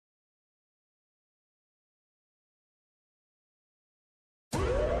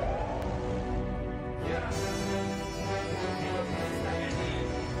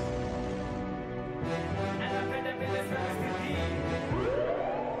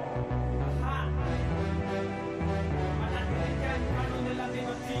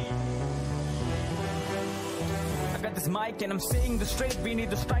got this mic and I'm saying the straight. We need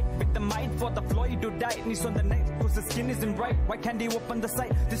to strike with the mic for the Floyd to die. Knees on the neck cause the skin isn't right. Why can't he open the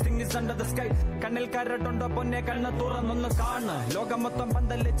sight? This thing is under the sky. Kannil karatondo ponne kanna thoranonnu kaana. Logam mottham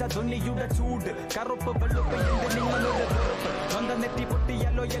bandalicha dhuniyude choodu. Karuppu veluppu inde ningalude thuruppu. Nonda netti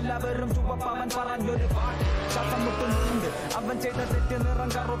pottiyallo ellavarum chuvappavan paranjoru vaadu. Shasam muttunundu avan cheyda tettu niram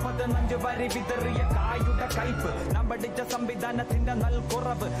karupadu nanju vari vidariya kaayude kaipu. Nam padicha sambidhanathinte nal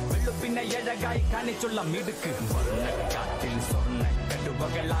koravu. Veluppine ezhagai kanichulla midukku. Varnakkathil sorna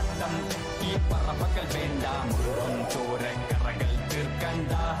kaduvagalaatam. Ee paravagal vendam onchore karagal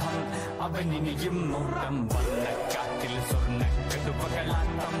tirkandaham. Avaniniyum mootam varnakkathil sorna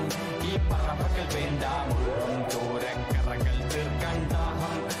kaduvagalaatam. Ee paravagal vendam onchore karagal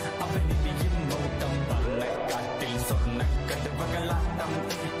tirkandaham. Avaniniyum mootam varnakkathil sorna kaduvagalaatam.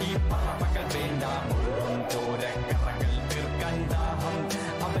 Ee paravagal vendam onchore karagal tirkandaham.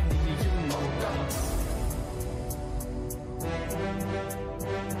 Avaniniyum mootam.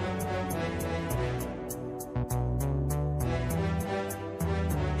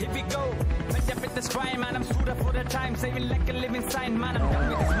 Here we go, fed up with this crime, man. I'm screwed up for the time, saving like a living sign, man. I'm done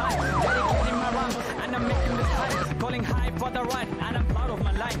with this mind, dedicating my rhyme, and I'm making this time, calling high for the run, and I'm proud of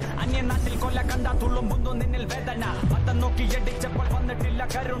my line. Anya natil kolla kanda tulum bundu ninnil vedana, adan nokki edichappal vannilla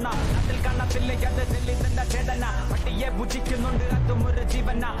karuna, natil kannathille yadathilli tanda chedana, pattiye bujikkunnundu adu oru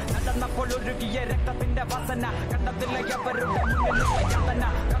jeevana, nadannappol orukiye raktathinte vasana, kandathille yavarude munnil yadana,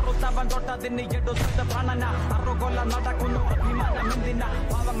 karuthavan thottadinu eduthatha pranana, arugolla nadakkunnu abhimanam indina,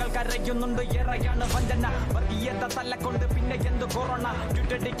 pavangal karayunnundu yerayanu vanjana, vargiyatha thallakondu pinne endu corona,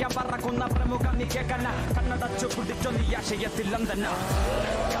 jutadikkan parakkunna pramukam ni kekkana, kannadachu kudichu ni aashayathil andana.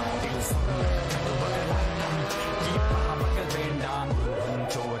 Kathil sorna kaduvagalaatam. Ee paravagal vendam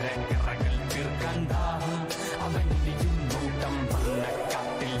onchore karagal tirkandaham. Avaniliyum mootam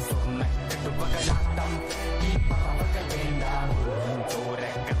varnakkathil sorna kaduvagalaatam. Ee paravagal vendam onchore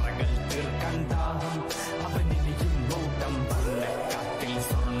karagal tirkandaham. Avaniliyum mootam varnakkathil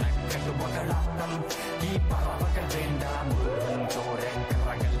sorna kaduvagalaatam. Ee paravagal vendam onchore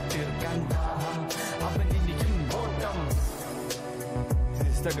karagal tirkandaham. Avaniliyum mootam. This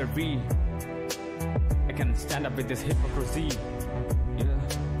is Thakazhi. I can stand up with this hypocrisy. Yeah.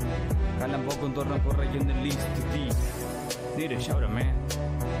 Kalam pogum thoran korayunnu least to thee. Need a shouter, man.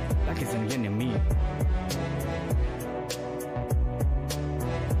 Like it's an enemy.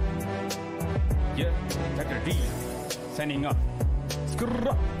 Yeah, Thakazhi. Signing up.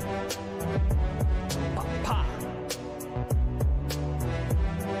 Skrrra. Pa pa.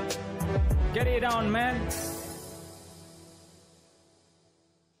 Get it on, man.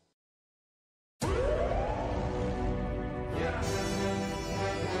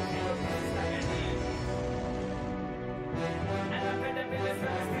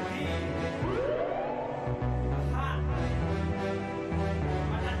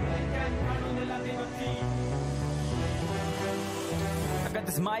 I got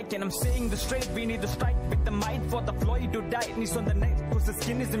this mic and I'm saying the straight. We need to strike with the mic for the Floyd to die. Knees on the neck cause the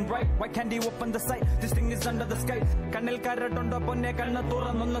skin isn't right. Why can't he open the sight? This thing is under the sky. Kannil karatondo ponne kanna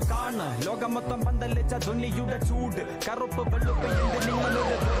thoranonnu kaana. Logam mottham bandalicha dhuniyude choodu. Karuppu veluppu inde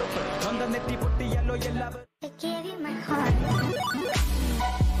ningalude thuruppu. Nonda netti pottiyallo ellavarum. I gave you my heart.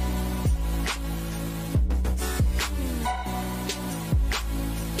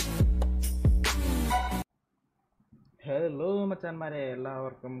 Hello മച്ചാന്മാരെ,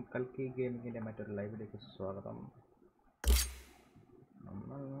 എല്ലാവർക്കും കൽക്കി ഗെയിമിങ്ങിൻ്റെ മറ്റൊരു ലൈവിലേക്ക് സ്വാഗതം.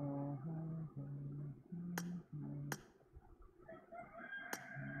 നമ്മൾ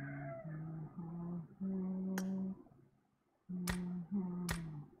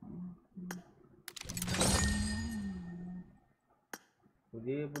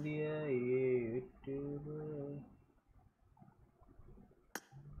പുതിയ YouTube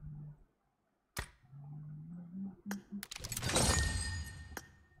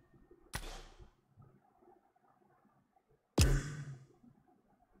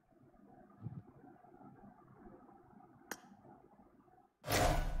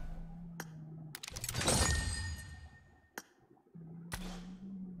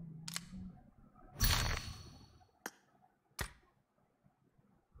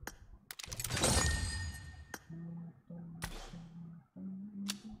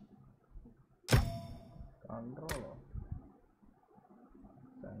control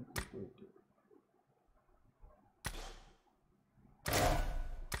sensitivity.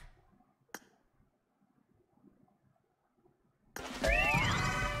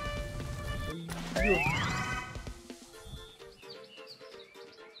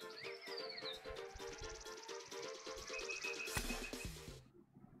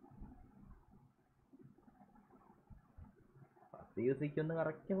 മ്യൂസിക്കൊന്ന്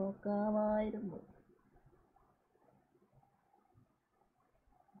correct നോക്കാമായിരുന്നു.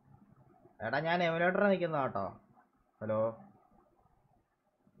 എടാ ഞാൻ എമുലേറ്ററിൽ നിൽക്കുന്ന കേട്ടോ. ഹലോ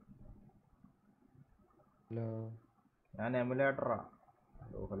ഹലോ, ഞാൻ എമുലേറ്ററാ.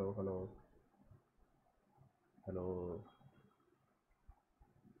 Hello hello hello hello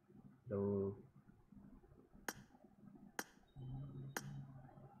hello.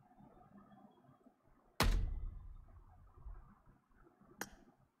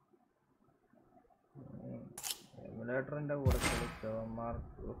 എമുലേറ്ററിൻ്റെ കൂടെ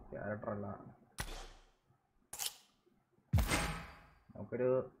കളിച്ചവന്മാർക്ക് ക്യാരക്ടറല്ല. നമുക്കൊരു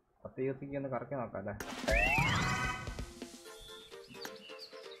 10 യൂസിക്ക് ഒന്ന് കറക്കി നോക്കാം അല്ലേ.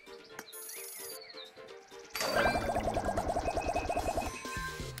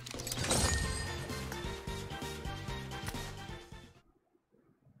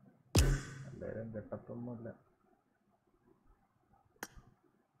 എല്ലാവരും കിട്ടത്തൊന്നുമില്ല.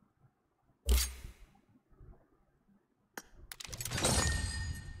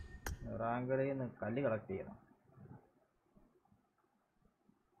 റാങ്കടിൽ നിന്ന് കല്ല് കളക്ട് ചെയ്യണം.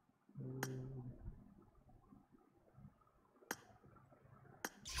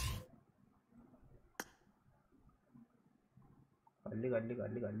 കല്ല് കല്ല്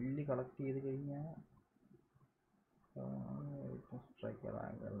കല്ല് കല്ല് കളക്ട് ചെയ്ത് കഴിഞ്ഞാൽ സ്ട്രൈക്ക്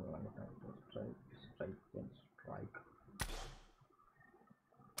സ്ട്രൈക്ക്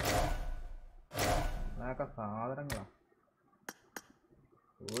അതൊക്കെ സാധനങ്ങളാ,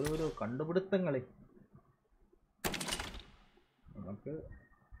 ഓരോരോ കണ്ടുപിടുത്തങ്ങളെ. നമുക്ക്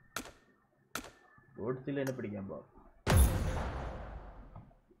ഗോഡ്സില്ലിനെ പിടിക്കാൻ പോവാം.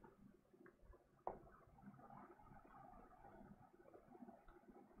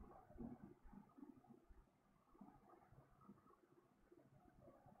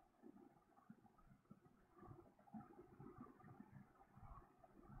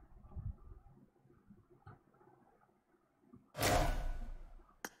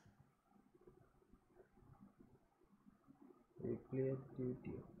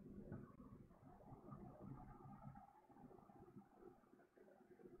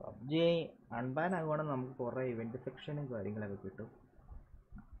 പബ്ജി അൺബാൻ ആകുവാണെങ്കിൽ നമുക്ക് കുറേ ഇവന്റ് സെക്ഷനും കാര്യങ്ങളൊക്കെ കിട്ടും.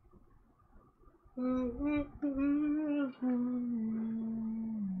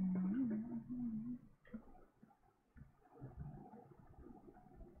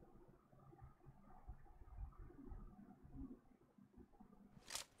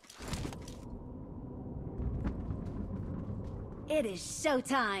 It is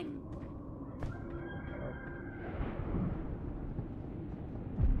showtime.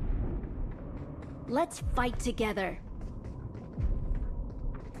 Let's fight together.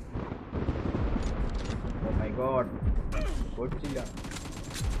 Oh my god. Godzilla.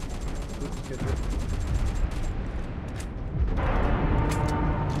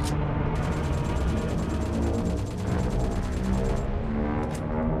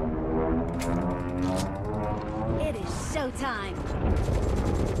 It is showtime.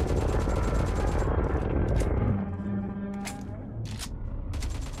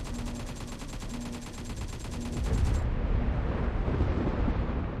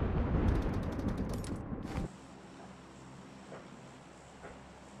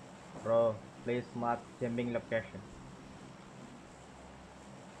 Bro, please mark jumping location.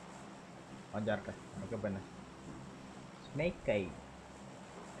 Anjarkan, oke benar. Snake eye.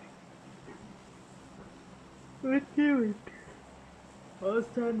 Wait. I'll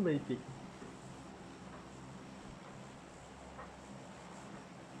stand waiting.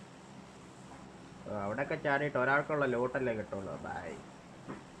 അവിടെയൊക്കെ ചാടിയിട്ട് ഒരാൾക്കുള്ള ലോട്ടല്ലേ കിട്ടുള്ളൂ. ബൈ.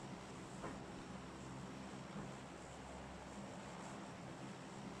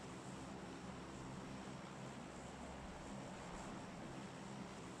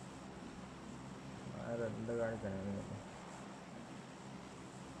 എന്ത് കാണിക്കാനാണ്?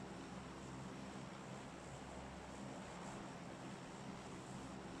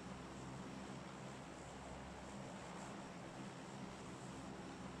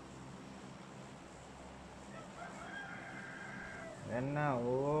 എന്നാ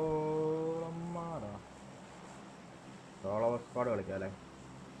ഓളന്മാരാ സോളോ സ്ക്വാഡ് കളിക്കാം അല്ലേ?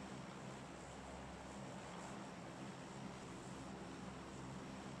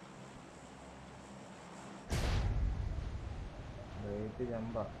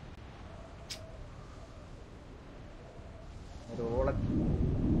 ജമ്പ ഒരു ഓള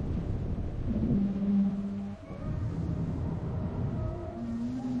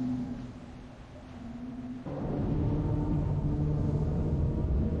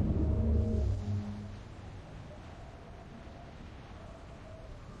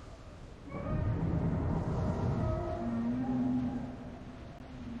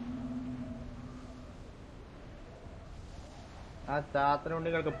ആ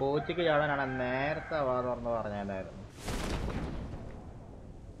ചാത്തനുണ്ടികൾക്ക് പൂച്ചയ്ക്ക് ചാടാനാണ് നേരത്തെ വാ തുറന്ന് പറഞ്ഞാലായിരുന്നു.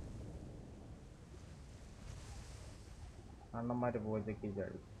 അണ്ണന്മാര് പൂച്ചയ്ക്ക്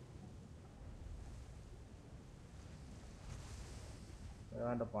ചാടി.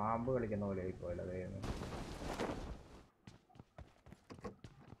 ഏതാണ്ട് പാമ്പ് കളിക്കുന്ന പോലെ ആയിപ്പോയല്ലോ ദൈവമേ.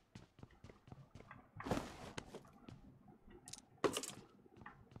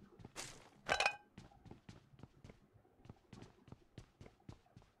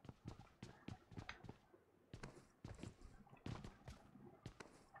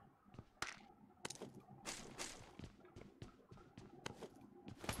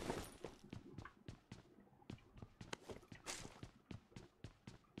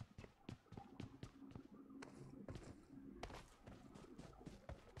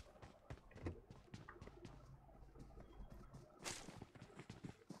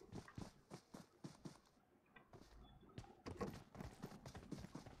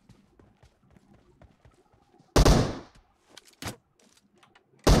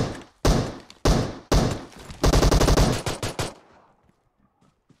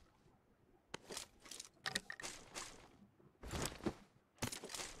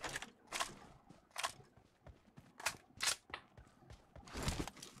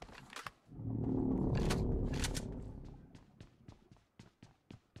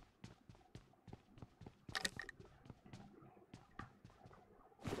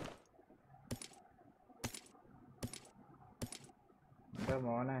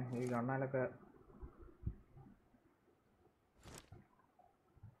 മോനെ ഈ കണ്ണാലൊക്കെ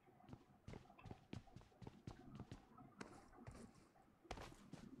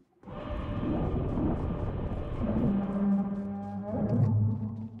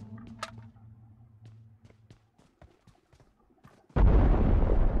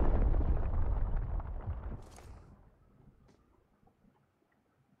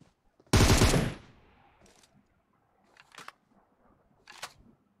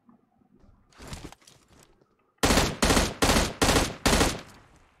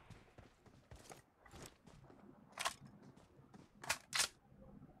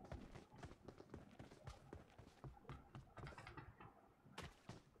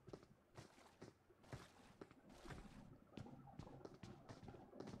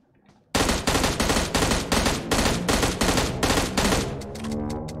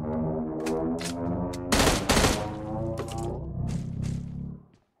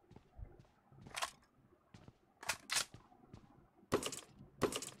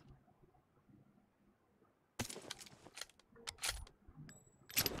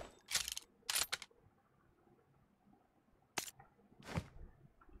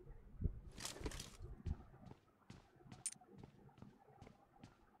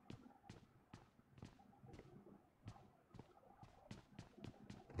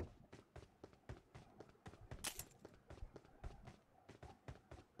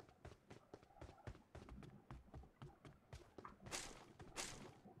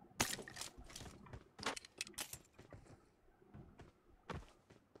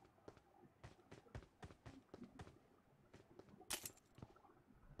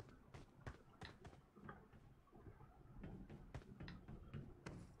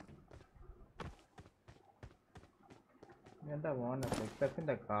എന്താ മോനെ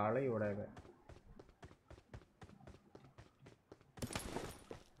സിക്സസിന്റെ കളി ഇവിടെയൊക്കെ.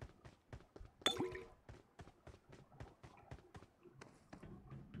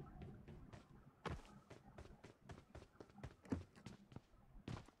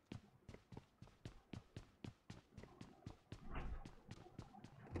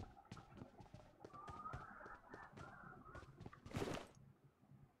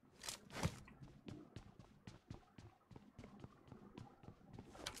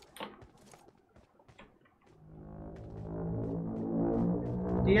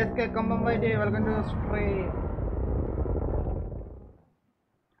 TSK Kambambaiti, welcome to the stream.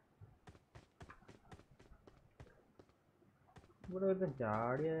 ഇവിടെ ഒരു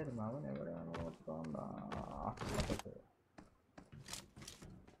ചാടിയായിരുന്നു, അവൻ എവിടെയാണോ ഓർത്തോണ്ടാ.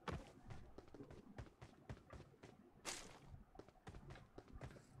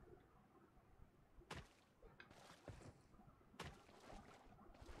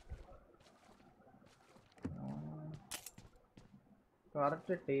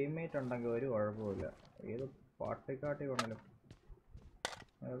 കറക്റ്റ് ടീംമേറ്റ് ഉണ്ടെങ്കിൽ ഒരു കുഴപ്പമില്ല. ഏത് പാട്ടിക്കാട്ടി കൊണ്ടാലും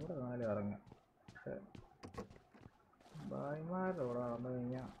എവിടെ വേണേലും ഇറങ്ങാം. പക്ഷെ ഭായിമാരുടെ ഇവിടെ വന്നു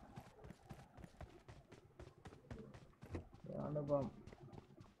കഴിഞ്ഞാൽ അതാണിപ്പം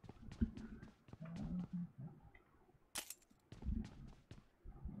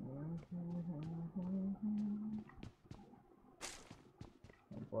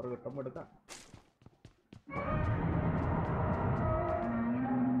 4 കിട്ടുമ്പോൾ എടുക്കാം.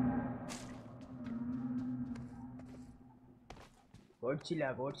 ഗോഡ്സില്ല.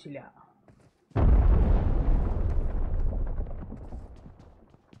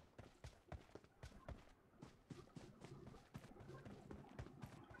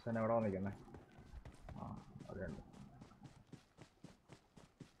 എവിടെ വന്നിരിക്കുന്നേ? ആ അവിടെയുണ്ട്.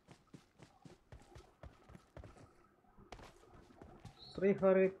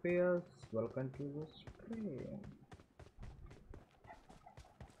 Srihari Payas, welcome to the stream.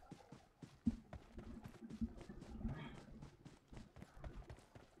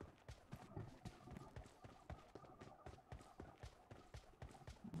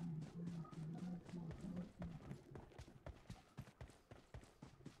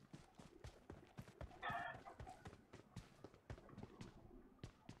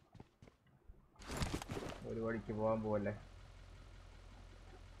 ഒരു വഴിക്ക് പോകാൻ പോവല്ലേ?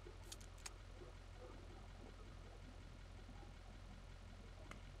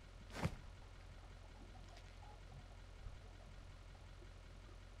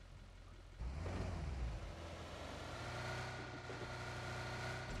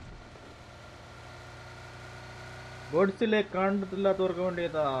 ഗോഡ്സിലെ കണ്ടിട്ടില്ലാത്തവർക്ക്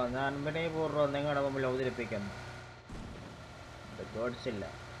വേണ്ടിയതാ ഞാൻ വിനയപൂർവ്വം നിങ്ങളുടെ മുമ്പിൽ അവതരിപ്പിക്കുന്നു. ഗോഡ്സില്ല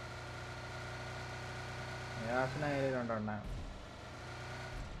യാസനായി രണ്ടെണ്ണ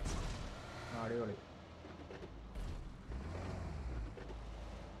അടിപൊളി.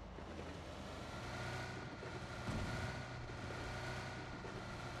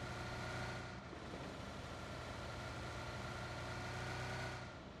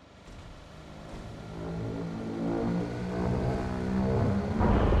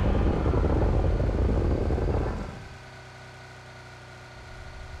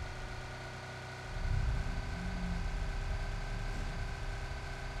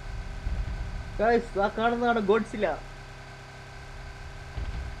 ഗൈസ് ആ കാണുന്നതാണ് ഗോഡ്സില്ല.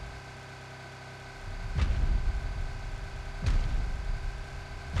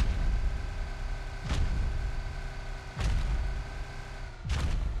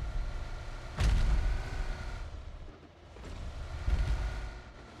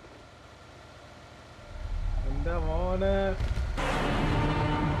 എന്റെ മോനെ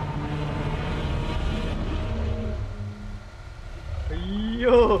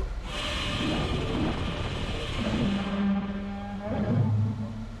അയ്യോ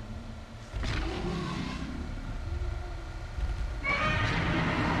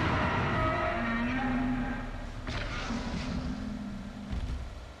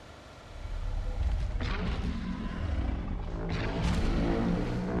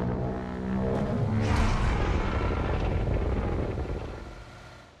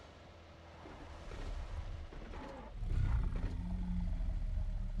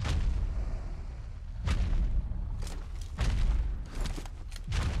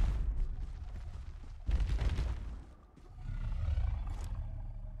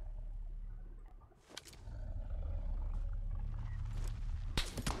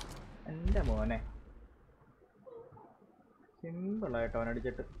എന്റെ മോനെ സിമ്പിളായിട്ട്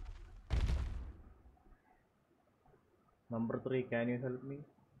അവനടിച്ചിട്ട്. Number 3 can you help me?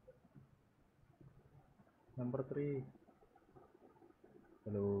 Number 3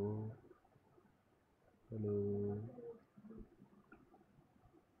 hello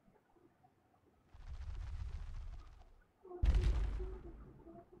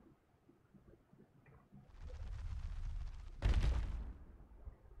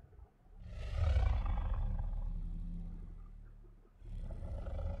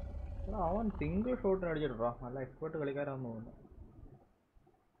അവൻ സിംഗിൾ ഷോട്ടിന് അടിച്ചിട്ടോ. നല്ല എക്സ്പേർട്ട് കളിക്കാരാന്ന് തോന്നുന്നു.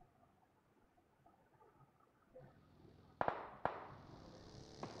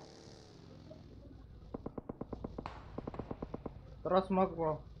 Smoke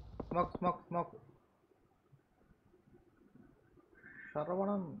bro, smoke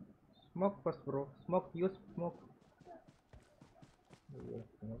Saravanan, smoke first bro, smoke use smoke.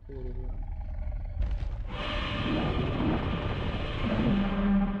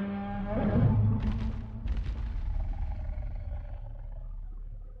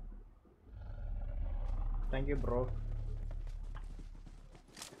 Thank you, bro.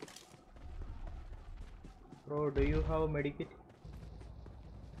 Bro, do you have a medikit?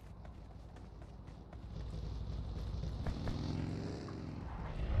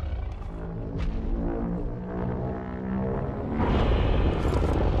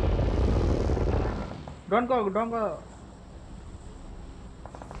 Don't go.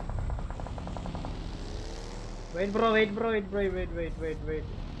 Wait, bro. Wait.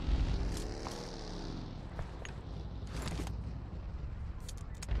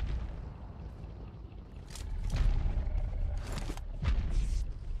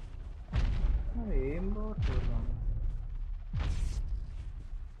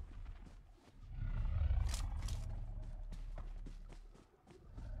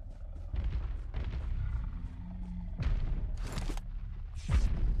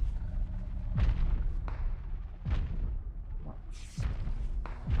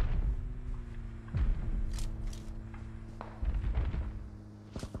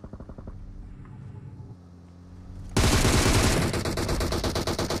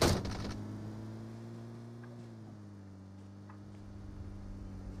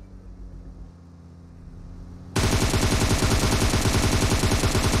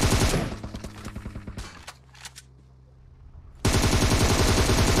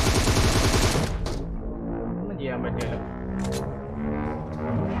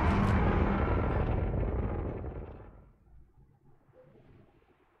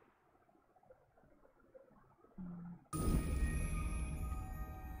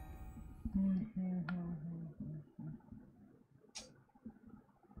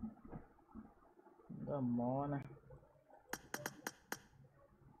 മോനെ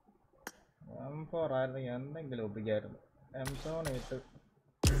M4 ആയിരുന്നെങ്കിൽ എന്തെങ്കിലും ഒപ്പിക്കായിരുന്നു. M7 ഇട്ട്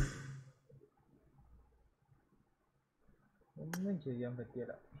ഒന്നും ചെയ്യാൻ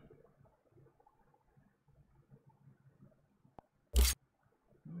പറ്റിയില്ല.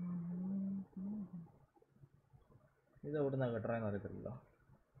 ഇത് എവിടുന്നാ കിട്ടണമെന്ന് അറിയത്തില്ലല്ലോ.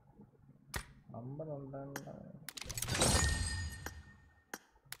 50 ഉണ്ടെന്ന്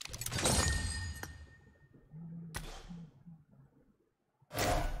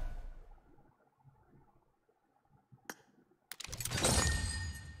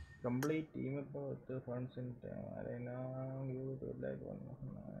complete team with funds in arena you would like one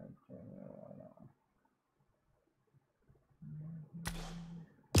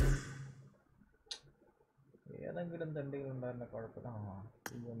ഏതെങ്കിലും എന്തെങ്കിലും ഉണ്ടായിരുന്ന കുഴപ്പമില്ല.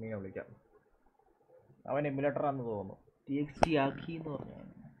 മീനെ വിളിക്കാം. അവൻ എമുലേറ്റർ ആണെന്ന് തോന്നുന്നു. TXT ആക്കി എന്ന് പറഞ്ഞു.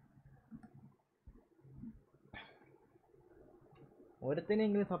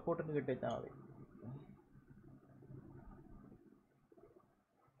 ഒരുത്തിനെങ്കിലും സപ്പോർട്ടിന് കിട്ടിച്ചാൽ മതി.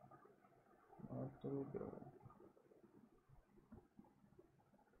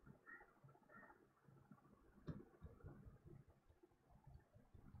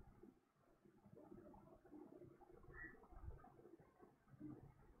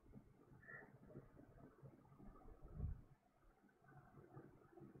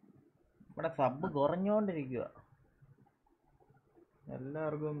 ഇവിടെ സബ് കുറഞ്ഞോണ്ടിരിക്കുക.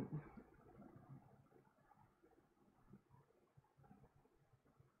 എല്ലാവർക്കും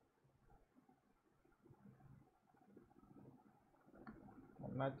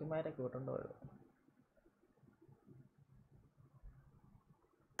അണ്ണാച്ചിമാരെ കൂട്ടേണ്ടി വരും.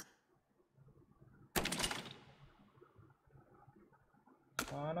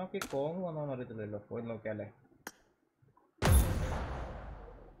 സാനോക്ക് കോങ് വന്നോന്ന് അറിയത്തില്ലല്ലോ. പോയി നോക്കിയാലേ.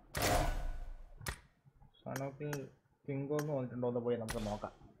 സാനോക്ക് കിങ് കോങ് വന്നിട്ടുണ്ടോ എന്ന് പോയി നമുക്ക്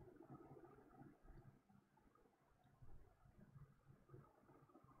നോക്കാം.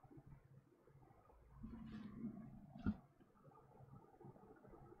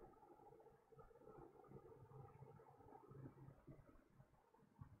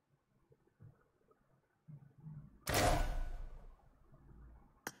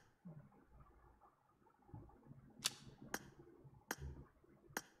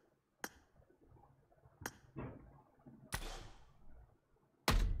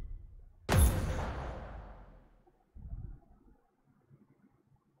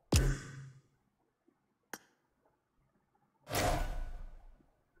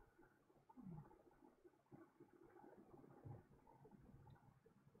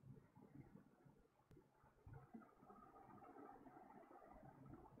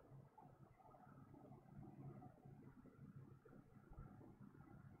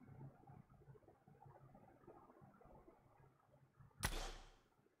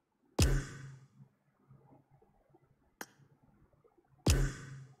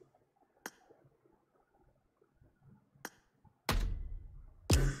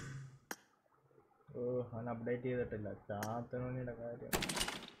 അവൻ അപ്ഡേറ്റ് ചെയ്തിട്ടില്ല. ചാത്തനോണിയുടെ കാര്യം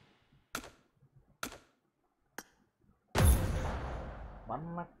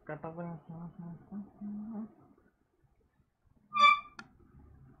വണ്ണക്കട്ടവൻ.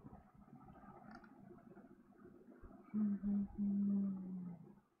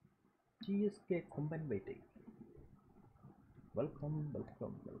 GSK Combine Waiting. Welcome.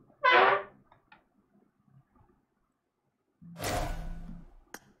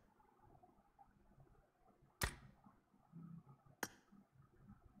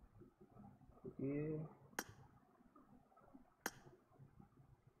 Okay.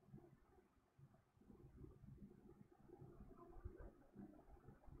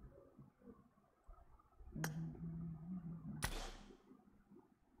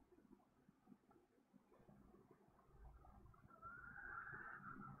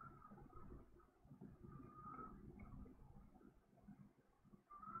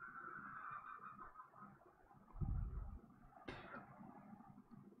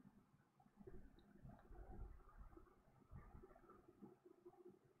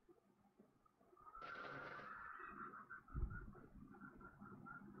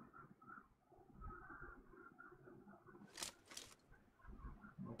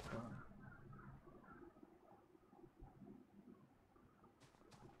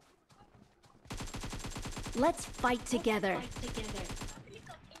 Let's fight together.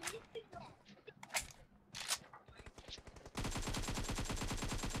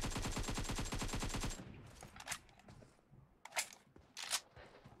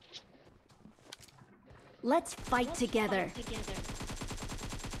 Let's fight together.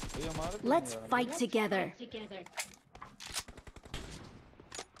 Let's fight together.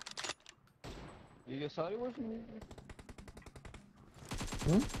 ये सारे वर्ष में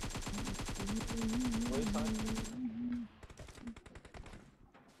वही सारे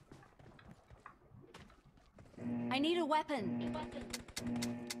I need a weapon.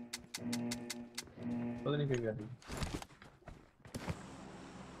 पता नहीं क्या थी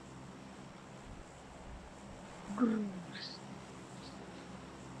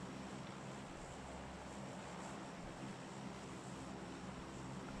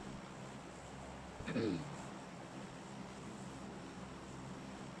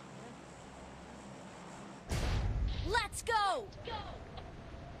Let's go.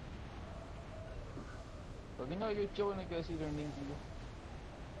 पता नहीं ये चो ने कैसी रनिंग की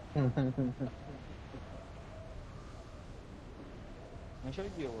नशा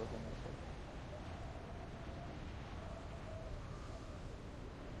किया हुआ था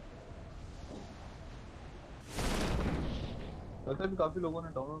वैसे भी काफी लोगों ने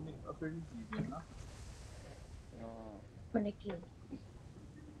डाउनलोड नहीं अपडेट नहीं की थी ना मैंने की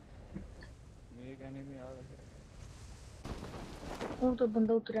मेरे कहने में याद है वो तो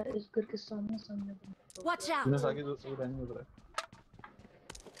बंदा उतरा इस घर के सामने Watch out. मैं आगे जो रनिंग उतरा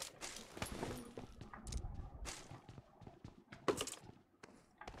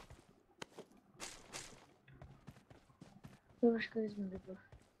Девушка из Мадрида.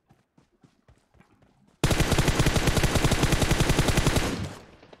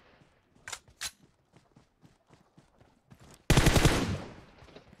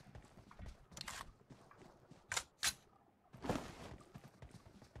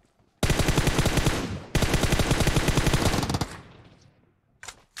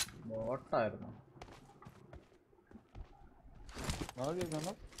 ബോട്ടായിരുന്നു आगे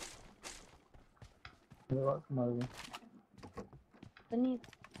गाना ये बात मार गई नहीं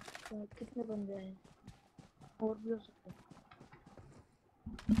कितने बंदे हैं और भी हो सकते हैं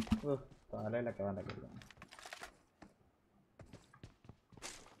തലയിലൊക്കെ വേണ്ട കിട്ടും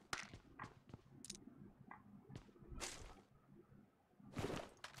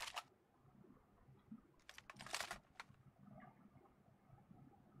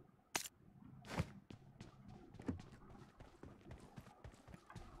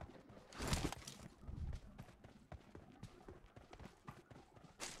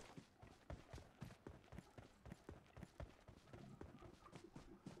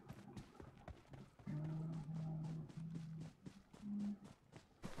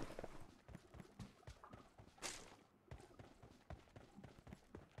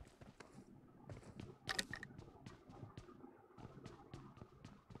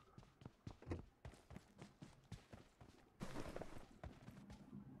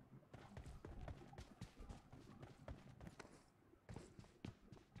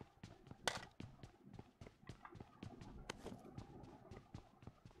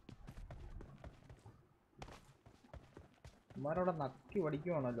हमारा नक्की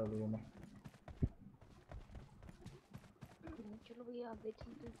वड़िക്കുവാണല്ലോ തോന്നുന്നു चलो भैया आप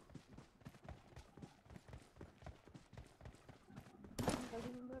देखेंगे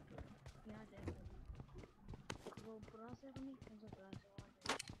गाड़ी नंबर यहाँ जाएगा वो पुराना से नहीं कौन सा पुराना से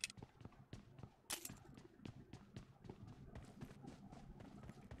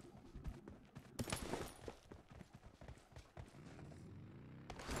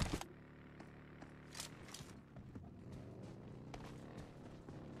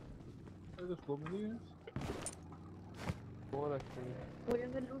इसको मिली है और एक्चुअली वो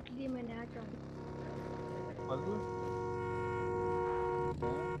जंगल लूट लिए मैंने आ जाऊँ फालतू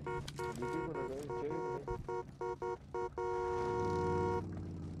दीदी को लगा चाहिए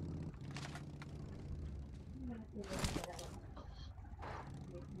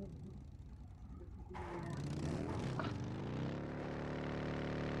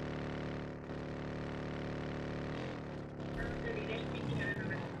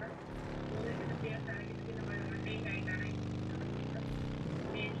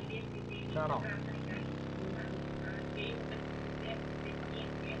ആണോ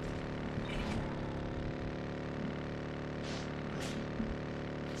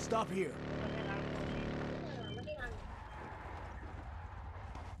Stop here.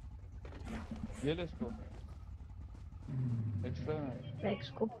 ये ले इसको एक्स्ट्रा बैग्स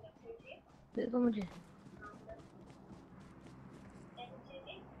को दे दो मुझे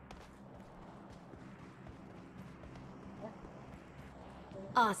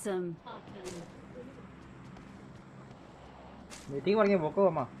Awesome. മീറ്റിംഗ് തുടങ്ങിയ പോക്കോ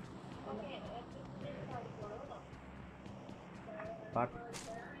അമ്മ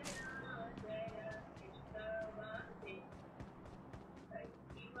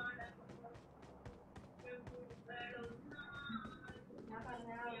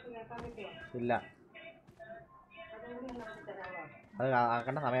ഇല്ല. അത്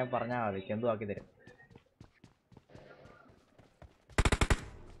ആക്കേണ്ട സമയം പറഞ്ഞാൽ മതി, ചെന്തു ആക്കി തരും.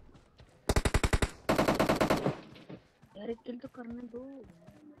 यार एक किल तो करने दो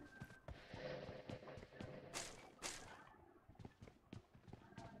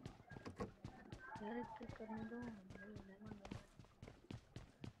यार, एक किल करने दो भाई, लेना लेना।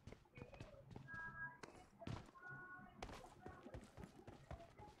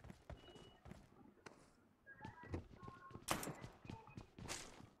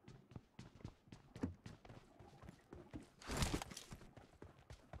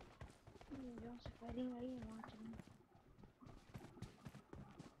 जहाँ से फायरिंग आई है वहाँ चलना।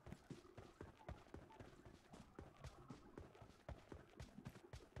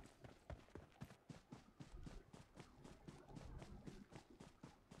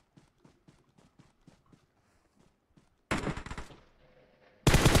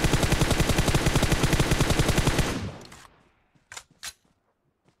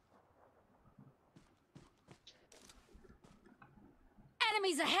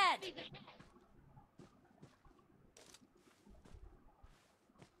 Enemies ahead!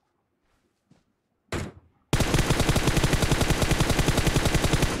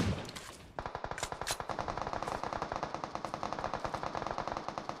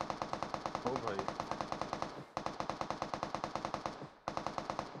 ओ भाई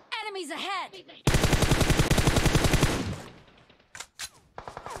Enemies ahead!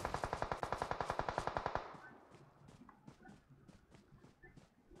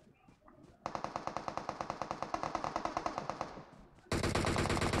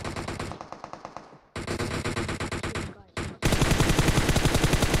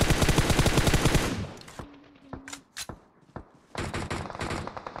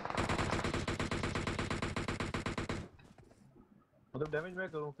 मतलब डैमेज मैं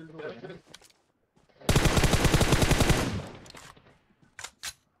करूं किल करूं।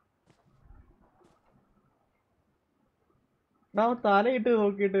 ഞാൻ തലയിട്ട്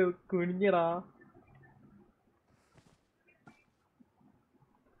നോക്കിയിട്ട് കുനിഞ്ഞടാ.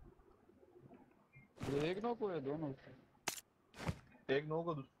 एक नो को है दोनों, एक नो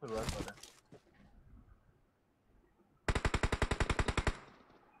को दूसरे बात कर रहे हैं।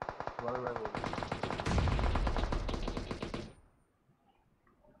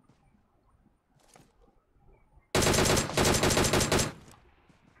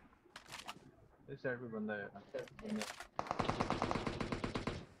 इस साइड पे बंदा है।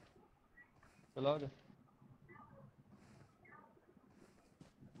 चला जा।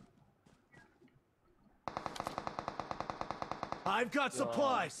 I've got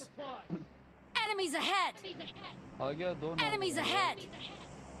supplies. Enemies ahead! आ गया दो। Enemies ahead!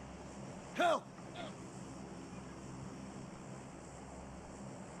 Help!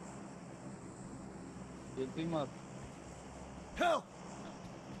 जल्दी मार। Help!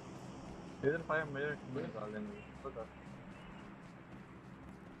 इधर फायर मेरे निकाल देंगे पता।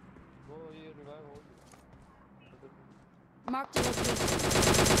 वो ये रिवाइव हो गया। Marked a location.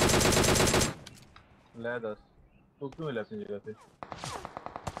 ले 10 तो क्यों मिला इस जगह पे?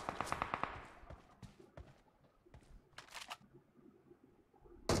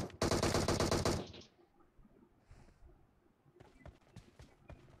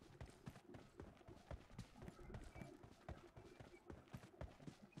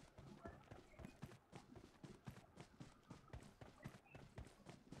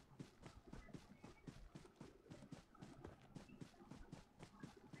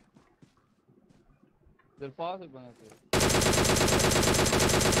 इधर पास है बना थे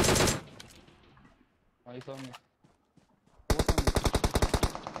भाई सामने।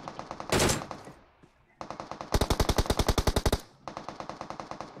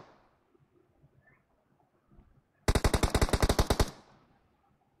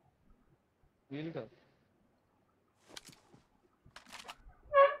 व्हील का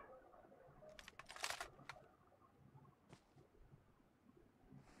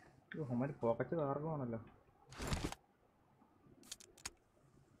हमारी पॉकेट कार्गो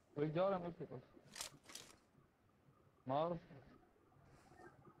एक जा रहा है मेरे पास मार।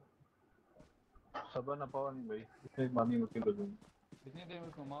 सबर ना पावा नहीं भाई, इसने एक बांधी मुश्किल कर दूंगी। कितनी देर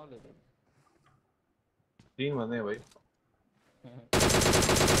में मार लेते? 3 बंदे हैं भाई।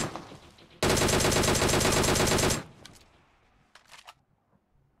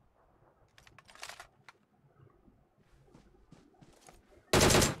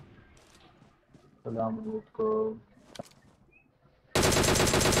 सलाम अलैकुम।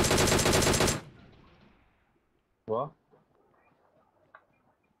 What?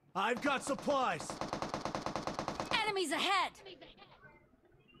 I've got supplies. Enemies ahead!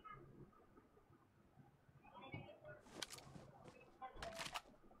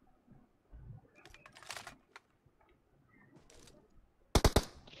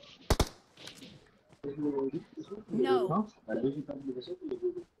 No.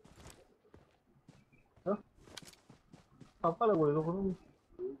 Apa lah boleh tu?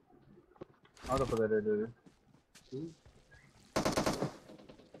 Ada pada dia.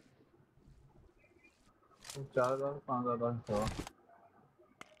 Cara 5 so.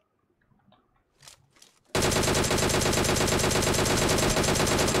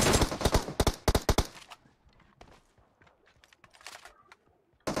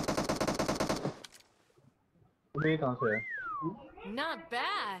 ये कहाँ से है? Not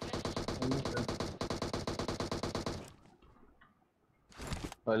bad.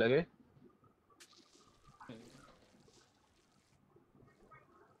 और लगे?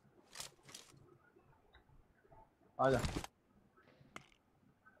 आजा।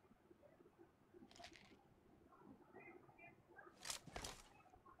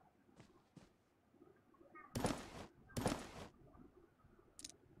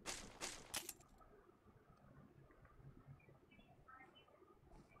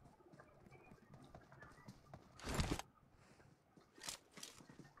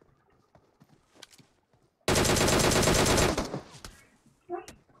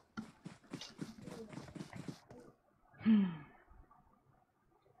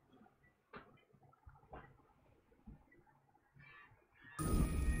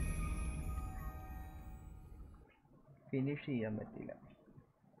 ഫിനിഷ് ചെയ്യാൻ പറ്റില്ല.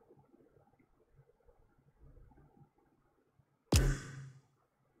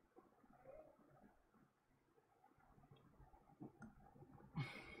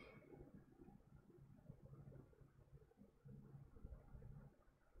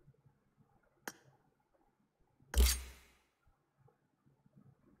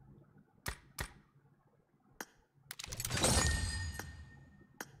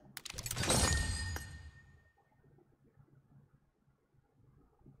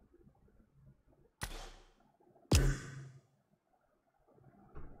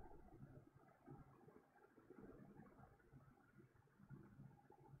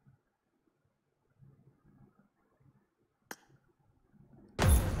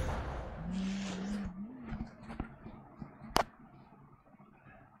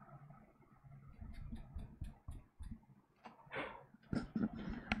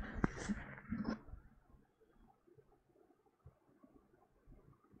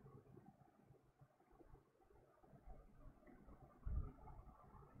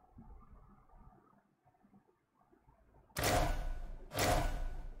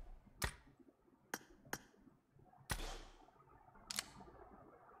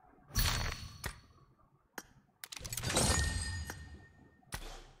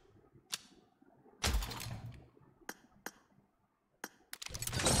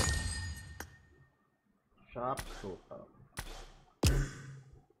 Sharp shooter.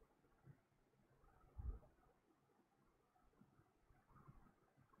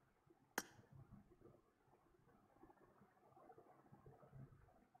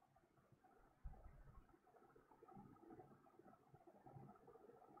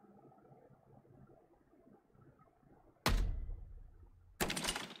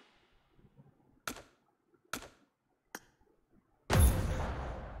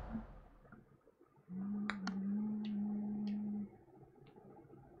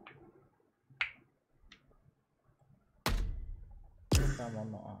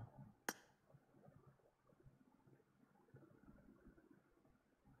 വന്നോ? ആ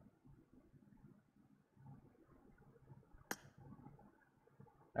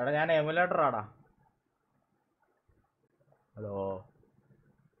എടാ ഞാൻ എമുലേറ്ററാടാ. ഹലോ,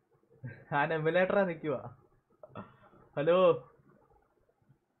 ഞാൻ എമുലേറ്ററാ നിൽക്കുക. ഹലോ,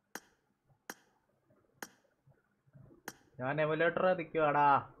 ഞാൻ എമുലേറ്ററാ നിൽക്കുവാടാ.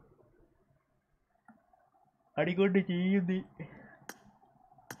 അടിക്കൊണ്ട് ചെയ്യുന്നി.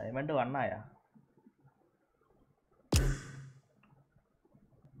 ഡയമണ്ട് 1 ആയാ?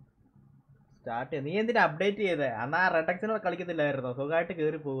 സ്റ്റാർട്ട് നീ എന്തിനാ അപ്ഡേറ്റ് ചെയ്തേ? അന്നാ റെഡക്സിനോട് കളിക്കത്തില്ലായിരുന്നോ? സുഖമായിട്ട്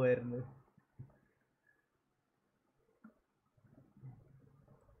കേറി പോവായിരുന്നു.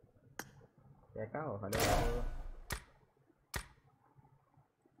 കേക്കാവോ? ഹലോ,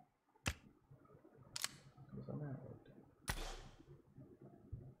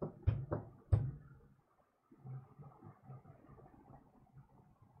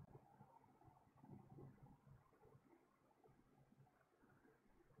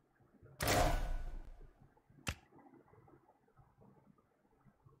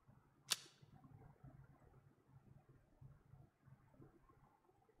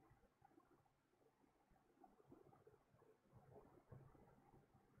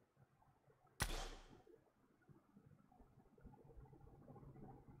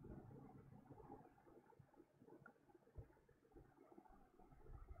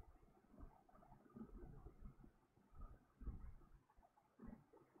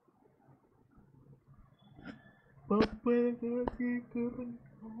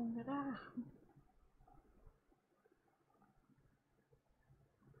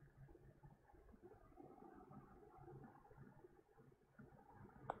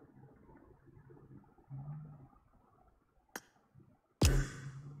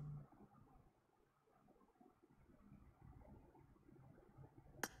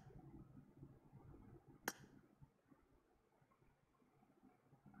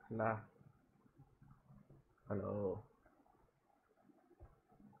 ഹലോ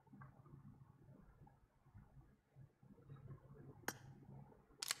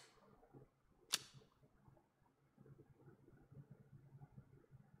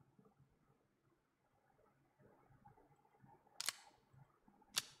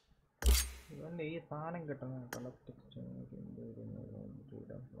ഇവൻ്റെ ഈ സാധനം കിട്ടുന്ന കളക്ട്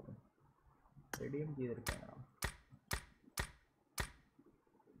റെഡിയും ചെയ്തെടുക്കാനാണ്.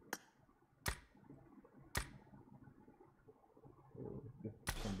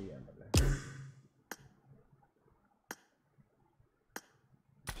 ചെയ്യാണ്ടല്ലേ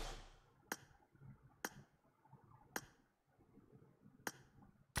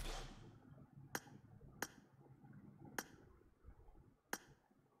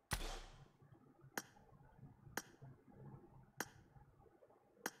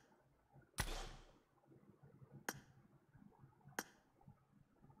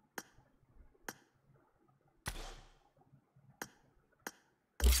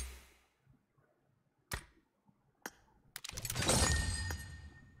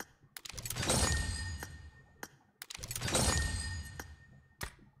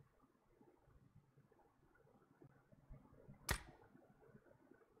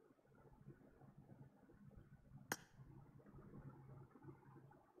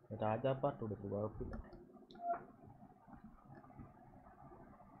രാജാപ്പാട്ട് കൊടുത്തു, കുഴപ്പമില്ല.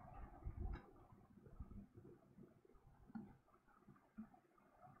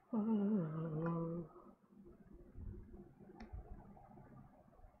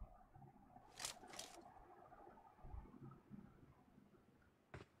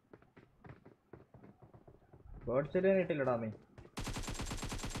 ബേർഡ് ചെറിയ കിട്ടില്ലടാ നീ.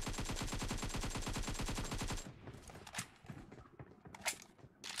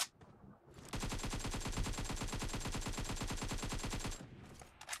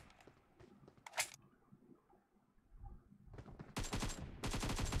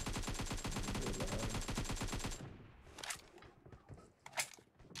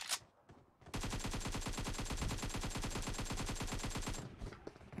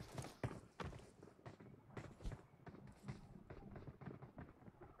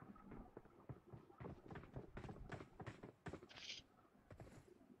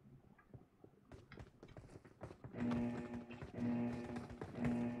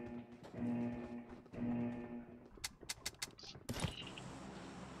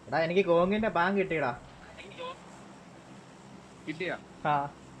 എടാ എനിക്ക് കോങ്ങിന്റെ പാൻ കിട്ടിയടാ. കിട്ടിയാ? ആ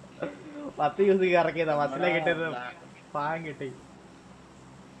 10 യൂസ് ഇറക്കിയതാ, 10 കിട്ടിയത് പാൻ കിട്ടി.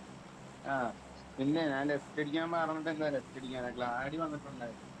 പിന്നെ ഞാൻ ലെഫ്റ്റ് അടിക്കാൻ പറഞ്ഞിട്ട് എന്താ ലെഫ്റ്റ് അടിക്കാൻ ഗ്ലാഡി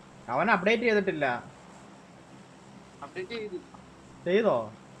വന്നിട്ടുണ്ടായിരുന്നു. അവൻ അപ്ഡേറ്റ് ചെയ്തിട്ടില്ല. അപ്ഡേറ്റ് ചെയ്തോ?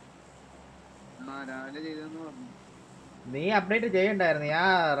 രാവിലെ ചെയ്തെന്ന് പറഞ്ഞു. നീ അപ്ഡേറ്റ് ചെയ്യണ്ടായിരുന്നു.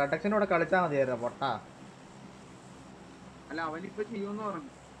 ഞാൻ റെഡക്സിനോടെ കളിച്ചാ മതിയായിരുന്നു പൊട്ടാ. അല്ല അവനിപ്പോ ചെയ്യുമെന്ന്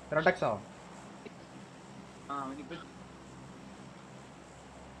പറഞ്ഞു. റെഡക്സോ? അവനിപ്പോ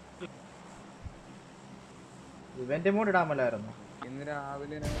ഇവന്റ് മോഡ് ഇടാൻ പറ്റായിരുന്നു. ഇന്ന്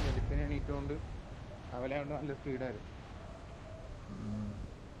രാവിലെ വെളുപ്പിനെ എണീറ്റുകൊണ്ട് രാവിലെ നല്ല സ്പീഡായിരുന്നു.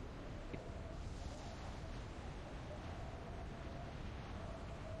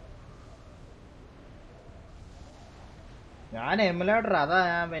 ഞാൻ എമുലേറ്റർ, അതാ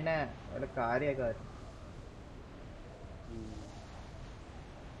ഞാൻ പിന്നെ വല്ല കാര്യമൊക്കെ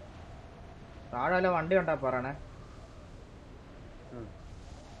താഴെ വല്ല വണ്ടി ഉണ്ടാ പറയണേ.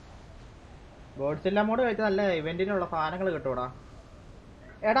 ഗോഡ്സില്ല മോഡ് വെച്ച് നല്ല ഇവന്റിനുള്ള സാധനങ്ങൾ കിട്ടൂടാ.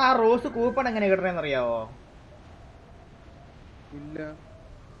 എടാ ആ റോസ് കൂപ്പൺ എങ്ങനെ കിട്ടണേന്ന് അറിയാവോ? ഇല്ല,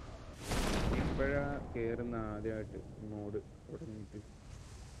 ഇപ്പോഴാ കേറുന്ന ആദ്യമായിട്ട് മോഡ് തുടങ്ങിയിട്ട്.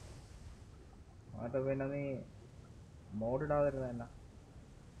 അത് പിന്നെ നീ മോഡ് ഇടാതിരുന്ന തന്നെ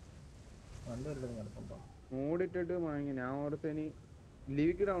വണ്ടി വല്ലതും കിടപ്പുണ്ടോ? മോഡ് ഇട്ടിട്ട് വാങ്ങി. ഞാൻ ഓർത്ത് ഇനി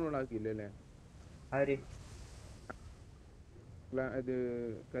ലിവിക്ക് ഡൗൺലോഡ് ആക്കിയില്ലല്ലേ? ആര്? ഇത്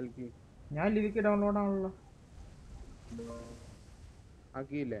കൽക്കി. ഞാൻ ലിവിക്ക് ഡൗൺലോഡ് ആണല്ലോ.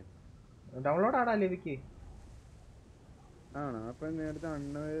 ആക്കിയില്ലേ? ഡൗൺലോഡ് ആടാ ലിവിക്ക്. ആണോ? അപ്പൊ നേരത്തെ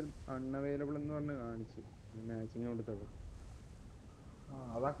അൺഅവൈലബിൾ എന്ന് പറഞ്ഞ് കാണിച്ചു മാച്ചിങ് കൊടുത്തത്.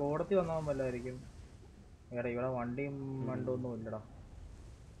 അതാ കോടതി വന്നവൻ വല്ലായിരിക്കും. എടാ ഇവിടെ വണ്ടിയും വണ്ടൊന്നും ഇല്ലടാ.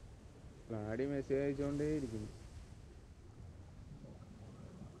 ഗ്ലാഡി മെസ്സേജ് അയച്ചോണ്ടേ ഇരിക്കുന്നു.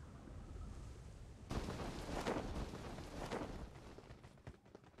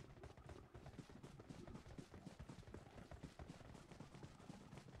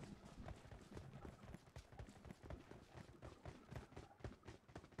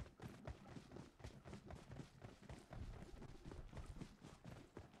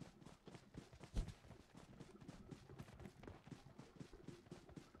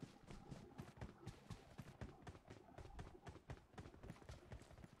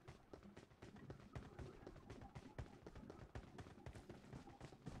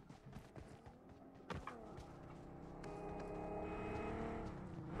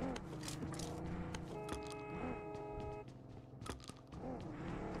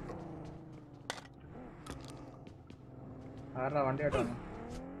 ആരുടെ വണ്ടി ആയിട്ട് വന്നു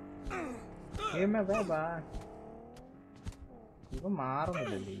ഇവ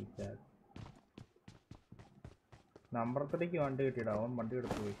മാറുന്നില്ലല്ലേ ഈ നമ്പർ 3 വണ്ടി കിട്ടിയിടാ അവൻ വണ്ടി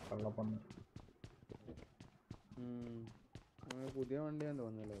എടുത്തു പോയി കള്ളപ്പന്ന് പുതിയ വണ്ടിയാന്ന്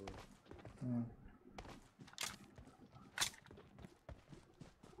തോന്നുന്നല്ലേ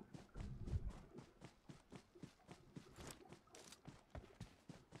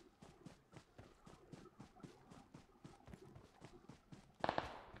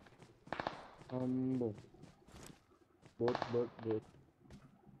ബോട്ട്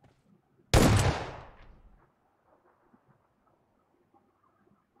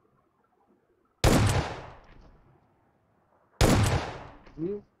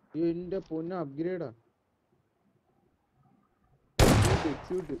എന്റെ പൊന്ന അപ്ഗ്രേഡാ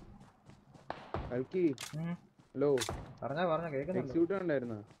കൽക്കി ഹലോ പറഞ്ഞ കേൾക്കുന്നുണ്ട് എക്സ്യൂട്ട്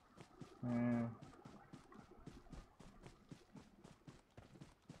ഉണ്ടായിരുന്ന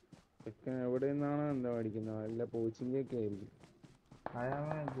എവിടെ നിന്നാണ് എന്താ പഠിക്കുന്നത് വല്ല കോച്ചിങ് ഒക്കെ ആയിരിക്കും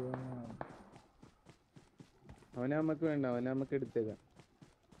അവനെ നമ്മക്ക് വേണ്ട അവനെ നമ്മക്ക് എടുത്തേക്കാം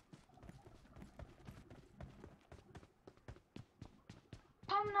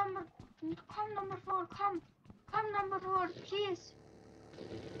Come number 4, come number 4, please.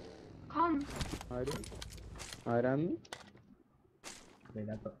 Come. ആരാന്ന്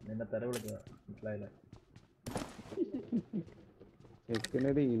നിന്നെ തെര വിളിക്കുക മനസ്സിലായില്ല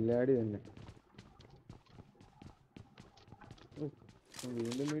ചെക്കനൊരു ഇല്ലാടി തന്നെ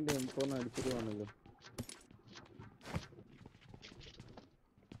വീണ്ടും M4 അടിച്ചിട്ട് വന്നല്ലോ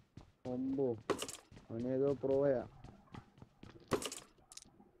ഒമ്പോ അവനേതോ പ്രോയാ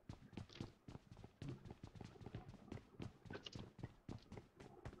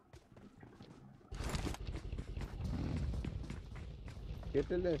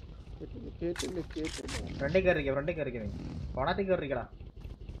കേട്ടില്ലേ ഫ്രണ്ടിൽ കയറിക്ക നീ കോണാറ്റി കയറിക്കടാ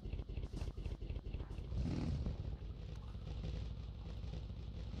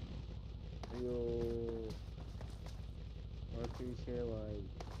അയ്യോ വിഷയമായി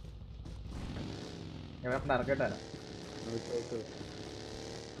ഇറക്കട്ടാ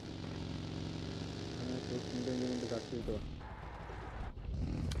കത്തിട്ടോ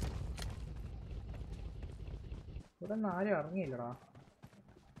ഇവിടെ നിന്ന് ആരും ഇറങ്ങിയില്ലടാ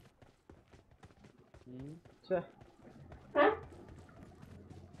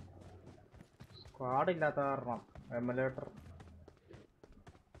സ്ക്വാഡില്ലാത്ത കാരണം എമുലേറ്റർ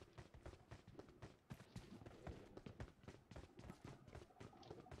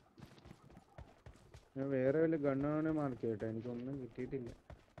ഞാൻ വേറെ വല്ല ഗണ്ണാണ് മാർക്ക് ചെയ്യട്ടെ എനിക്കൊന്നും കിട്ടിയിട്ടില്ല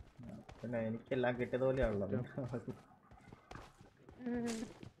പിന്നെ എനിക്കെല്ലാം കിട്ടിയതുപോലെയാണല്ലോ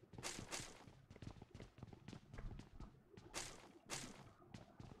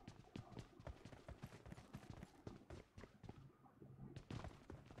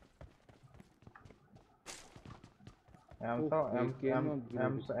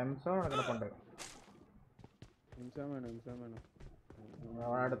കിടപ്പുണ്ട്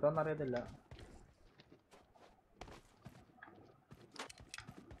അടുത്തൊന്നും അറിയത്തില്ല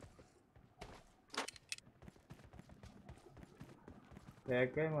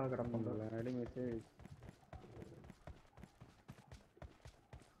കിടപ്പുണ്ട് മെസ്സേജ്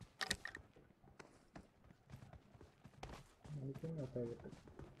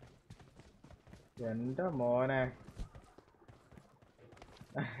എന്റെ മോനെ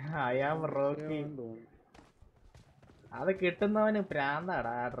അയാം റോക്കി അത് കിട്ടുന്നവന്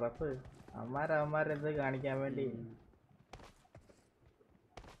പ്രാന്താടാ ആ ഡ്രസ് അമ്മാരെന്ത് കാണിക്കാൻ വേണ്ടി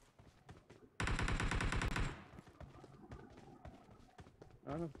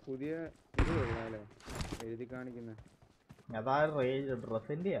പുതിയ ഇത് കൊള്ളാല്ലേ എഴുതി കാണിക്കുന്ന അതാ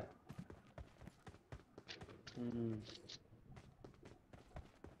ഡ്രസ്സിന്റെയാ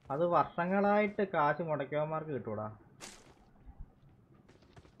അത് വർഷങ്ങളായിട്ട് കാശ് മുടക്കിയവന്മാർക്ക് കിട്ടൂടാ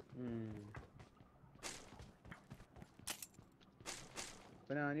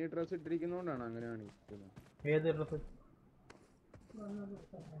അപ്പൊ ഞാൻ ഈ ഡ്രസ് ഇട്ടിരിക്കുന്നോണ്ടാണ് അങ്ങനെ കാണിക്കുന്നത് ഏത് ഡ്രസ്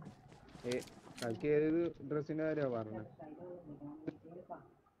കൽക്കി ഏത് ഡ്രസ്സിന്റെ കാര്യമാ പറഞ്ഞത്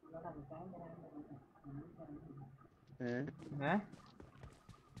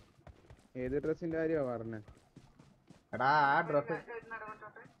ഏത് ഡ്രസ്സിന്റെ കാര്യമാ പറഞ്ഞത് എടാ ആ ഡ്രസ്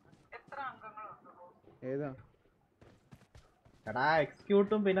ഏതാ എടാ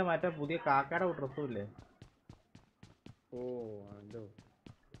എക്സ്ക്യൂട്ടും പിന്നെ മറ്റേ പുതിയ കാക്കയുടെ ഡ്രസ്സും ഇല്ലേ ഓ അതോ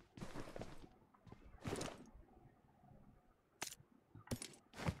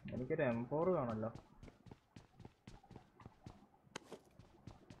എനിക്കൊരു M4 കാണല്ലോ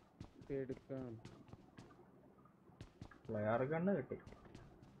എടുക്കാം പ്ലെയർ ഗണ്ണ് കിട്ടി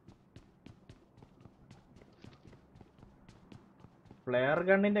ഫ്ലെയർ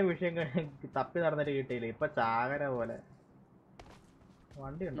ഗണ്ണിന്റെ വിഷയം തപ്പി നടന്നിട്ട് കിട്ടിയില്ല. ഇപ്പൊ ചാകര പോലെ.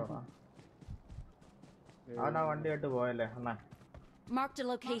 വണ്ടി ഉണ്ടോടാ? അവനാ വണ്ടി ആയിട്ട് പോയല്ലേ അണ്ണാ. Marked a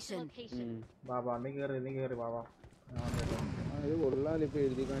location. ബാബാ നീ കേറി ബാബാ. ഇത് കൊള്ളാലോ ഇപ്പൊ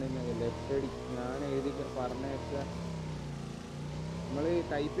എഴുതി കാണിക്കുന്നത്. ലെഫ്റ്റ് അടി ഞാൻ എഴുതി പറഞ്ഞേക്ക നമ്മള്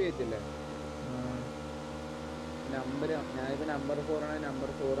ടൈപ്പ് ചെയ്യത്തില്ലേ നമ്പർ. ഞാനിപ്പോ നമ്പർ 4 ആണ്. നമ്പർ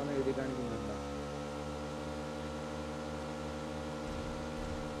 4 എന്ന് എഴുതി കാണിക്കുന്നുണ്ടോ?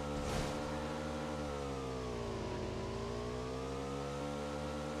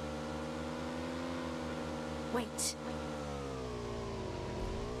 Wait.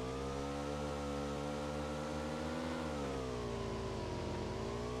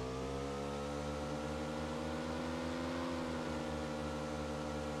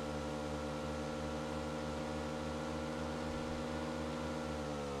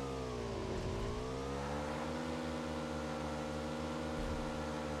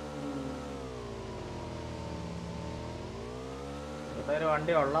 ഒരു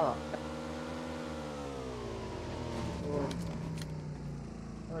വണ്ടി ഉള്ളതാ.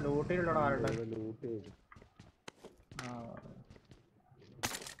 ലൂട്ടിയിലുള്ളടാ ആരുടെ ലൂട്ട് ചെയ്തു.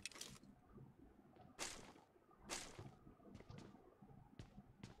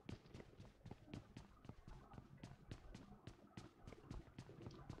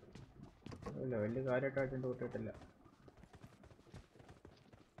 ഇല്ല വലിയ കാര്യമായിട്ടായിട്ട് ലൂട്ടിയിട്ടില്ല.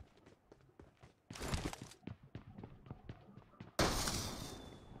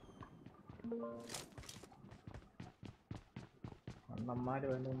 അണ്ണന്മാര്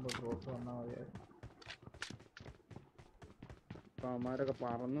വേണ്ട ഡ്രോപ്പ് വന്നാൽ മതിയായിരുന്നു. അപ്പൊ അമ്മമാരൊക്കെ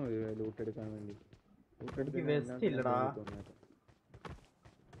പറന്നു ലൂട്ട് എടുക്കാൻ വേണ്ടി. എനിക്ക് വെസ്റ്റ് ഇല്ലടാ.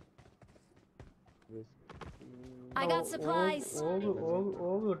 I got supplies.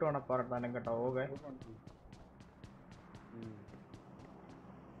 ഓഗ് കിട്ടുവാണെ പറഞ്ഞാലും കേട്ടോ. Okay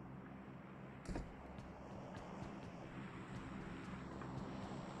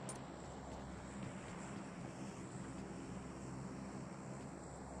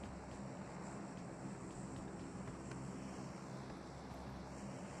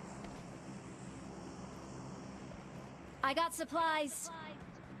I got supplies.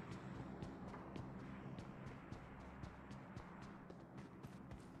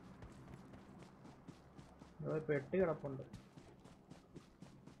 പെട്ടി കിടപ്പുണ്ട്.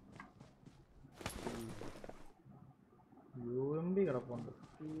 UMP കിടപ്പുണ്ട്.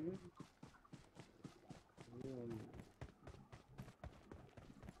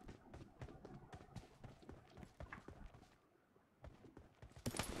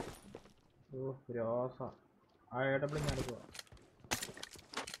 രോസ ആ AW ഞാൻ എടുക്കുക.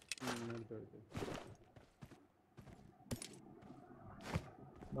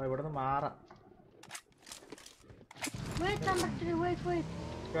 ഇവിടുന്ന് മാറാം. Wait, number 3, wait.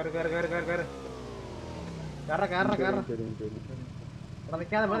 കേറ്.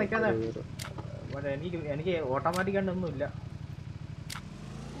 നിക്കാതെ. എനിക്ക് ഓട്ടോമാറ്റിക് ഒന്നും ഇല്ല.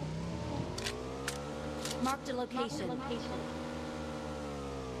 Marked a location.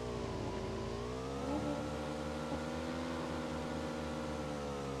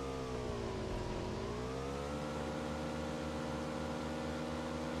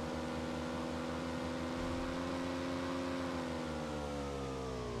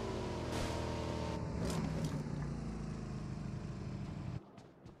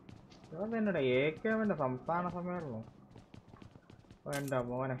 എന്നടാ ഏകേവന്റെ സംസ്ഥാന സമ്മേളനം. വേണ്ട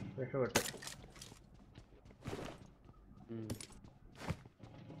മോനെ രക്ഷപ്പെട്ട്.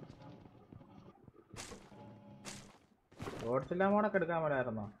 ഗോഡ്സില്ല മോണൊക്കെ എടുക്കാൻ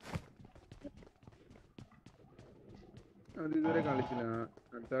പോലായിരുന്നോ? അത് ഇതുവരെ കളിച്ചില്ല.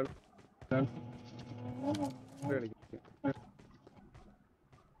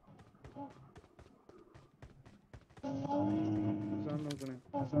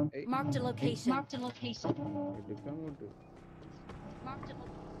 Marked a location.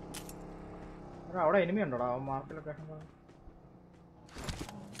 അവിടെ എനിമി ഉണ്ടോടാ മാർക്ക് ലൊക്കേഷൻ?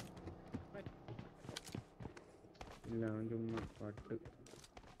 ഇല്ല അവൻ ചുമ്മാ പട്ട്.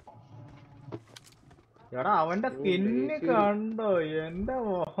 എടാ അവന്റെ സ്കിന്ന് കണ്ടോ എന്റെ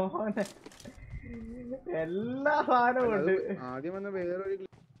മോനെ, എല്ലാ സാധനവും ഉണ്ട്. ആദ്യം വന്ന വേറൊരു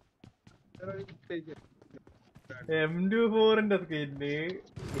M24ന്റെ സ്കിന്ന്.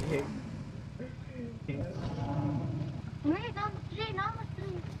 Wait, number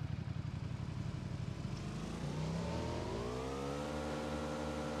 3.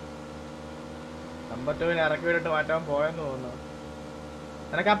 നമ്പർ 2 ഇറക്കി വിട്ടിട്ട് മാറ്റാൻ പോയെന്ന് തോന്നുന്നു.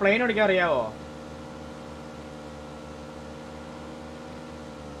 നിനക്ക് ആ പ്ലെയിൻ ഓടിക്കാൻ അറിയാവോ?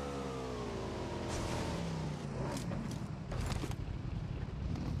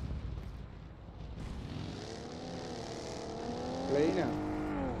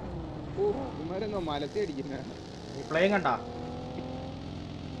 അവന്മാരെന്നോ മലത്തി അടിക്കുന്ന പ്ലേയും കണ്ടാ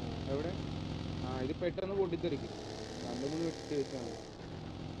എവിടെ? ആ ഇത് പെട്ടെന്ന് പൊട്ടിത്തെറിക്കും. 2-3 വെട്ടി വെച്ചാണ്.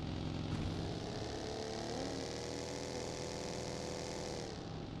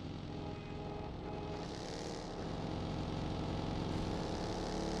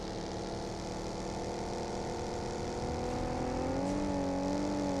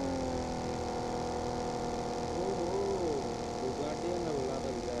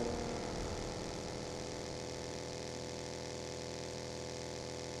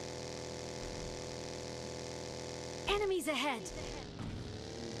 Enemies ahead.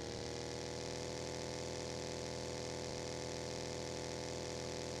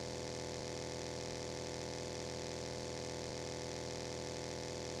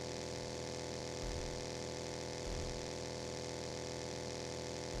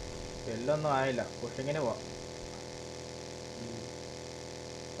 എല്ലൊന്നും ആയില്ല. പുഷിങ്ങിന് പോവാം.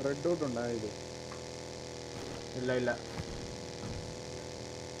 റെഡ് ഡോട്ട് ഉണ്ടായത് ഇല്ല ഇല്ല,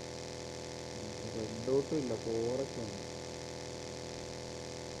 റെഡ് ഡോട്ടും ഇല്ല, ഫോറൊക്കെ ഉണ്ട്.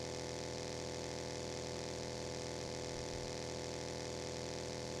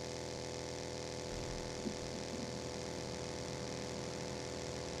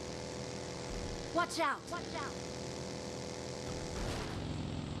 Watch out. Watch out.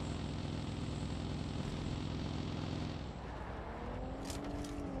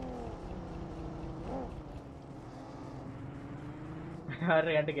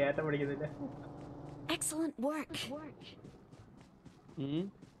 ആരുടെ കണ്ട് കേട്ടം പിടിക്കുന്നില്ല. Excellent work.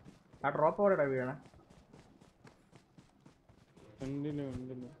 ആ ഡ്രോപ്പ് ഓടെ വീണ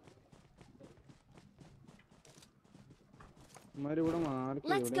ഇവിടെ mark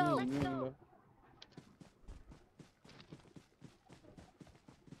Let's go.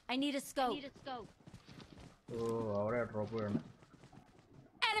 I need a scope. ഓ അവിടെ ഡ്രോപ്പ് വീണ.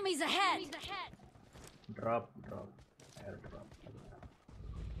 Enemies ahead. Drop drop air drop.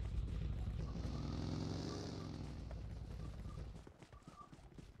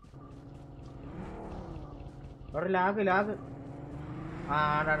 അവിടെ ലാഗ് ലാഗ്. ആ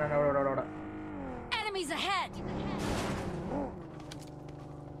അവിടെ Enemies ahead.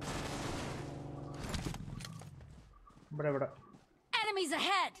 ഇവിടെ Enemies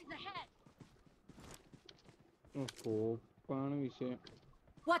ahead. സ്കോപ്പാണ് വിഷയം.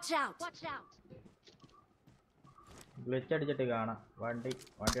 Watch out. ഗ്ലിച്ച് അടിച്ചിട്ട് കാണാം. വണ്ടി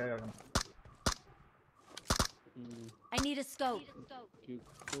കിടക്കണം. I need a scope.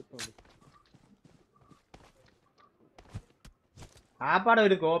 ആ പാടെ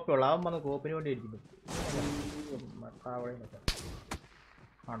ഒരു കോപ്പി ഉള്ളു. അവൻ വന്ന് കോപ്പിന് വേണ്ടി ഇരിക്കുന്നു.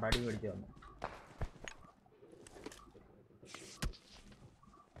 അടി മേടിച്ച് വന്നു.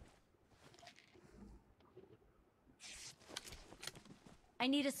 I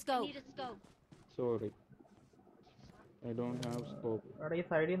need a scope. Sorry, I don't have scope. അവിടെ ഈ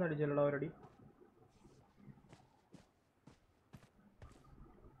സൈഡിൽ നിന്ന് അടിച്ചല്ലോ അവരടി.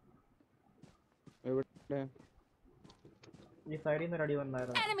 എവിടെ? ഈ സൈഡിൽ നിന്ന് അടി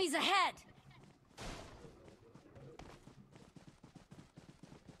വന്നായിരുന്നു. Enemies ahead.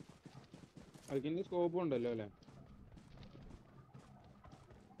 അതിന് സ്കോപ്പ് ഉണ്ടല്ലോ അല്ലേ?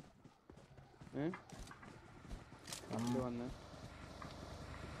 വന്ന്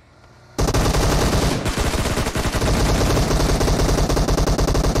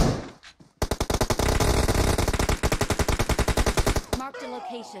Marked a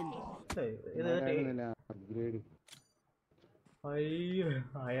location. അപ്ഗ്രേഡ്. അയ്യോ,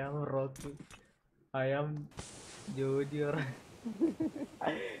 I am Rocky, I am ജോജിയർ.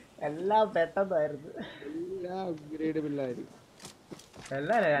 എല്ലാം പെട്ടെന്നായിരുന്നു. എല്ലാം അപ്ഗ്രേഡ് പിള്ളേര്.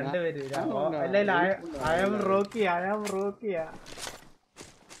 എല്ലാം രണ്ടുപേരും. I am Rocky, I am Rocky.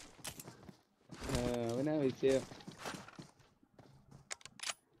 അവനാ വിഷയം.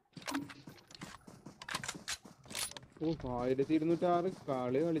 ഓ 1206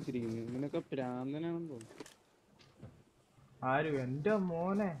 കളി കളിച്ചിരിക്കുന്നു. ഇങ്ങനൊക്കെ പ്രാന്തനാണെന്ന് തോന്നുന്നു. ആരും എന്റെ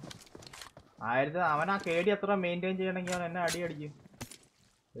മോനെ അവനാ കേടി എത്ര മെയിൻറ്റെയിൻ ചെയ്യണമെങ്കിൽ അവൻ എന്നെ അടി അടിക്കും.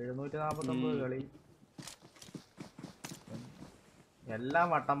 749 കളി. എല്ലാം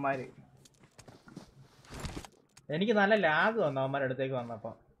വട്ടന്മാര്. എനിക്ക് നല്ല ലാഗ് വന്നു അവന്മാരുടെ അടുത്തേക്ക്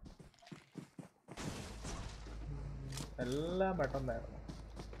വന്നപ്പോ. എല്ലാം പെട്ടെന്നായിരുന്നു.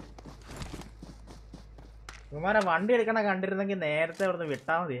 ഇവന്മാരെ വണ്ടി എടുക്കണ കണ്ടിരുന്നെങ്കിൽ നേരത്തെ അവിടുന്ന്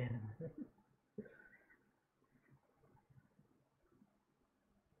വിട്ടാ മതിയായിരുന്നു.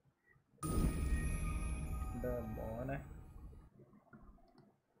 മോനെ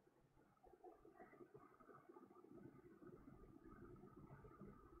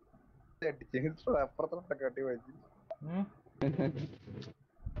അപ്പുറത്തോട്ടൊക്കെ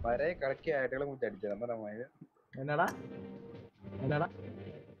വരെ കളിക്ക് ആയിട്ടുകളെ മുറ്റടിച്ചത് എന്താ മയില് എന്നടാ എന്നടാ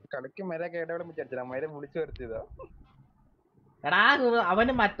കളിക്ക് മര കേട്ടവിടെ മുറ്റടിച്ചത് മയിലെ വിളിച്ചു വരുത്തിയതാ. എടാ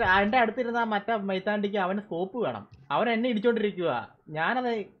അവന് അവന്റെ അടുത്തിരുന്ന മറ്റേ മൈത്താണ്ടിക്ക് അവന് സ്കോപ്പ് വേണം. അവൻ എന്നെ ഇടിച്ചോണ്ടിരിക്കുക.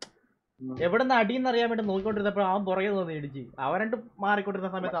 ഞാനത് എവിടുന്ന് അടിയെന്ന് അറിയാൻ വേണ്ടി നോക്കിക്കൊണ്ടിരുന്നപ്പോൾ അവൻ പുറകെ തോന്നി ഇടിച്ച്. അവൻ രണ്ട്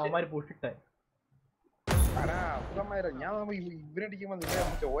മാറിക്കൊണ്ടിരുന്ന സമയത്ത് അവന്മാര് പുഷിട്ടെ. ഞാൻ ഇവരടിക്കുമ്പോ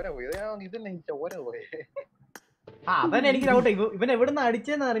ചോര പോയി ഇതന്നെ ചോര പോയി. അതന്നെ എനിക്ക് ഡൗട്ട്. ഇവൻ എവിടുന്ന്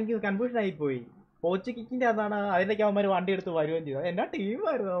അടിച്ചെന്ന് എനിക്ക് കൺഫ്യൂഷൻ ആയി പോയി. കോച്ച് കിക്കിന്റെ അതാണ്. അതിനൊക്കെ അവന്മാര് വണ്ടി എടുത്ത് വരുകയും ചെയ്തു. എന്നാ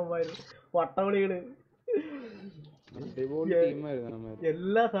ടീമായിരുന്നു അവന്മാര്, വട്ടവളികള്,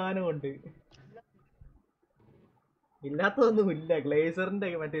 എല്ലാ സാധനവും ഉണ്ട്. ഇല്ലാത്തതൊന്നും ഇല്ല. ഗ്ലേസറിന്റെ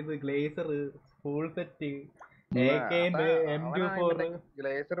മറ്റേത് ഗ്ലേസർ ഫുൾ സെറ്റ്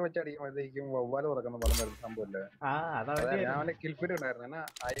ഗ്ലേസർ വെച്ച് അടിക്കുമ്പോഴത്തേക്കും വവ്വാല് തുറക്കുന്ന പടം സംഭവല്ലേ.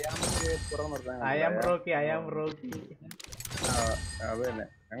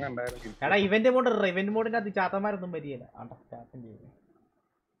 എടാ ഇവന്റ് മോഡ് ഇവന്റ് മോഡിന്റെ അത് ചാത്തന്മാരൊന്നും വരികയില്ല. ചാത്തൻ ചെയ്യും.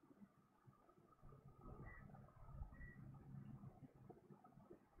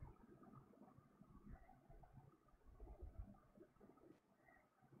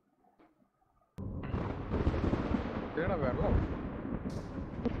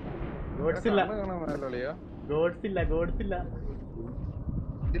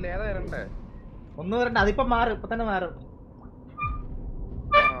 ഒന്നും വരണ്ട, അതിപ്പോ മാറും. ഇപ്പൊ തന്നെ മാറും.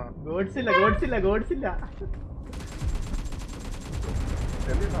 ഗോഡ്സില്ല.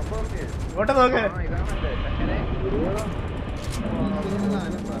 ഇങ്ങോട്ട് നോക്ക്.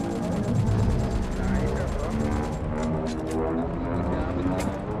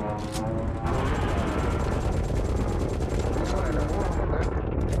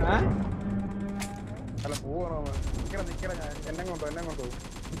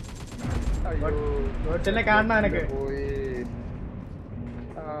 ഗോഡ്സിനെ കാണണം എനക്ക്.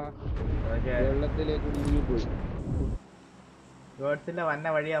 ഗോഡ്സിന്റെ വന്ന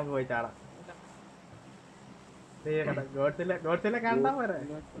വഴി നമുക്ക് പോയി ചാടാം. ഗോഡ്സിലെ കാണാൻ പോരെ.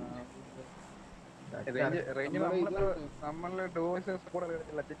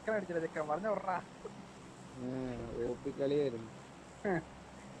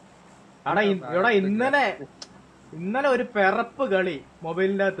 ഇന്നലെ ഒരു പെറപ്പ് കളി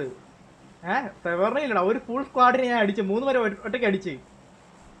മൊബൈലിന്റെ അകത്ത്. സെവറിനില്ലടാ, ഒരു ഫുൾ സ്ക്വാഡിനെ ഞാൻ അടിച്ച് 3 പേരെ ഒറ്റയ്ക്ക് അടിച്ച്.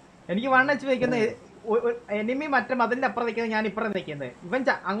 എനിക്ക് 1 HP വെക്കുന്നത് എനിമി മറ്റേ മതിലിന്റെ അപ്പുറം നിൽക്കുന്നത്, ഞാൻ ഇപ്പുറം നിൽക്കുന്നത്. ഇവൻ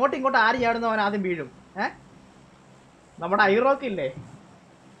അങ്ങോട്ടും ഇങ്ങോട്ടും ആര് ചാടുന്നു അവൻ ആദ്യം വീഴും. നമ്മുടെ ഐറോക്ക് ഇല്ലേ,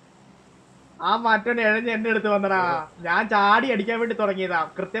 ആ മാറ്റോണ്ട് എഴഞ്ഞ് എന്റെ അടുത്ത് വന്നടാ. ഞാൻ ചാടി അടിക്കാൻ വേണ്ടി തുടങ്ങിയതാ,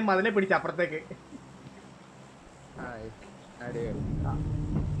 കൃത്യം മതിലെ പിടിച്ച അപ്പുറത്തേക്ക്.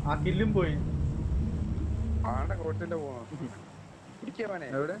 ആ കില്ലും പോയി.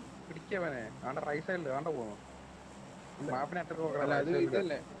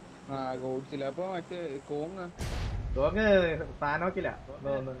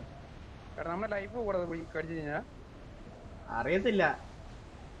 അറിയത്തില്ല,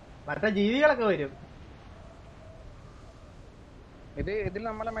 മറ്റേ ജീവികളൊക്കെ വരും. ഇതിൽ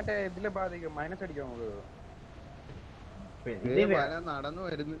നമ്മളെ മറ്റേ ഇതില് ബാധിക്കും, മൈനസ് അടിക്കാം നടന്നു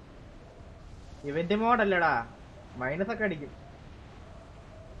വരുന്നു. ഇവന്റ് മോഡല്ലടാ, മൈനസ് ഒക്കെ അടിക്കും.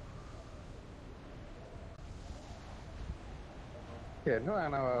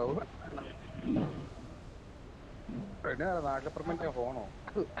 ഫോണോ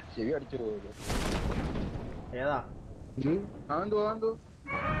ചെവി അടിച്ചു പോകും. ഏതാ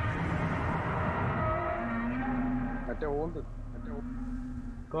മറ്റേ ഓന്ത്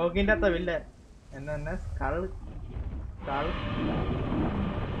കോക്കിന്റെ അത്ത വില്ല എന്നെ കള്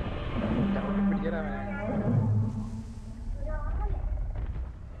പിടിക്കാ.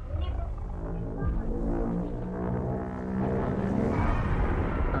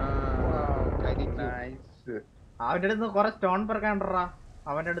 അവന്റെ അടുത്ത് കൊറേ സ്റ്റോൺ പെറുക്കാണ്ടാ.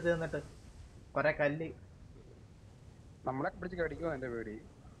 അവന്റെ അടുത്ത് നിന്നിട്ട് കൊറേ കല്ല് നമ്മളെ പിടിച്ച് കടിക്കുമോ എന്റെ പേടി.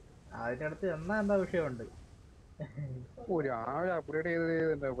 അതിന്റെ അടുത്ത് എന്താ വിഷയമുണ്ട്.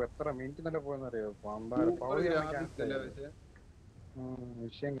 എത്ര മിനിറ്റ് തന്നെ പോയെന്നറിയോ.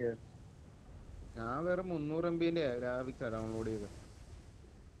 വിഷയം ഞാൻ വേറെ 300 MB ഗ്രാഫിക്സ് ഡൗൺലോഡ് ചെയ്ത്.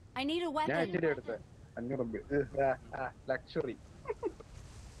 ഞാൻ ഇച്ചിരി എടുത്ത 500 MB ലക്ഷറി.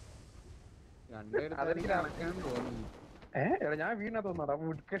 ഞാൻ വീടിനകത്ത് വന്നടാ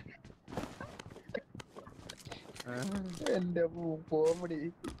എന്റെ പോമടി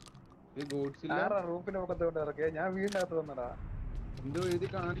റൂപ്പിന്റെ മുഖത്തോട്ട് ഇറക്കിയ. ഞാൻ വീടിനകത്ത് വന്നടാ. എന്തോ എഴുതി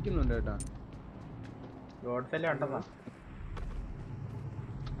കാണിക്കുന്നുണ്ട് കേട്ടാ.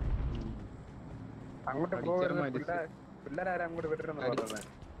 അങ്ങോട്ട് പിള്ളേരാരും അങ്ങോട്ട് വിട്ടിരുന്നു.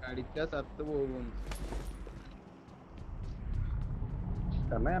 അടിച്ചാ സത്ത് പോകും.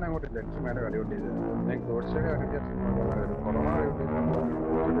 എന്നാ ഞാൻ അങ്ങോട്ട് ലക്ഷ്യം മേലെ കളി കൊണ്ടിയത് ഞാൻ ഗോഡ്സയുടെ കളി കൊറോണ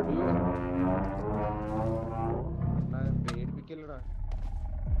പേടിപ്പിക്കല്ലടാ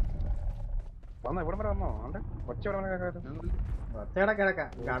വന്നോ ഇവിടെ വരെ വന്നോ ആണ്ട് ഒച്ച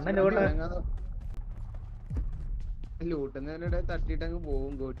ഇവിടെ ലൂട്ടുന്നതിനിടെ തട്ടിട്ടങ്ങ്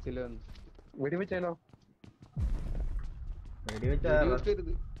പോവും ഗോഡ്സില് വന്ന് വെടിവെച്ചാലോ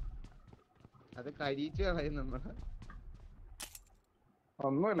വെടിവെക്കരുത് അത് കരിയിച്ച് കളയും നമ്മളെ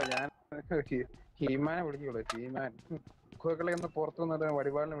ഒന്നുമില്ല ഞാൻ ഹീമാനെ വിളിക്കുള്ളൂ ഹീമാൻ കുക്കളെ ഒന്ന് പുറത്തു വന്നിട്ട്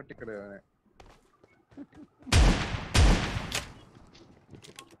വടിവാളിനെ വെട്ടിക്കിടുക അവനെ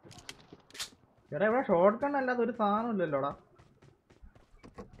ഇവിടെ ഷോർട്ട് ഗൺ അല്ലാതെ ഒരു സാധനം ഇല്ലല്ലോടാ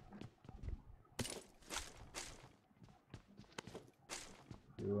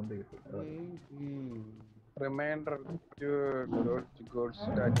റിമൈൻഡർ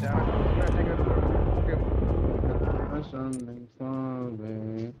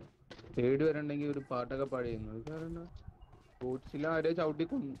തേടി വരണ്ടെങ്കിൽ ഒരു പാട്ടൊക്കെ പാടിയിരുന്നു കാരണം ഗോഡ്സില്ല ആരെ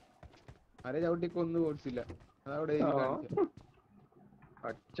ചവിട്ടി കൊന്നു ഗോഡ്സില്ല അതവിടെ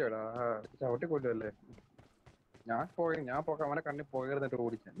അച്ചടാ ചവിട്ടി കൊല്ലല്ലേ ഞാൻ പോകാം അവനെ കണ്ണി പോയിരുന്നിട്ട്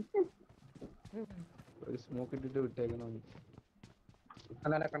ഓടിക്കാൻ ഒരു സ്മോക്ക് ഇട്ടിട്ട് വിട്ടേക്കണം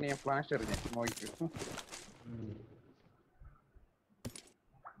അല്ല കണ്ണി ഞാൻ ഫ്ലാഷ് എറിഞ്ഞ നോക്കി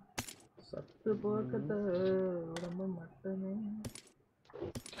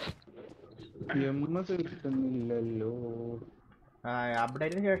കിട്ടുന്നില്ലല്ലോ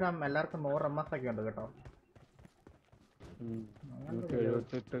അപ്ഡേറ്റിന് ശേഷം എല്ലാവർക്കും 100 MS ഒക്കെ ഉണ്ട് കേട്ടോ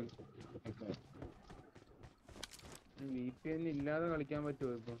 78 VPN ഇല്ലാതെ കളിക്കാൻ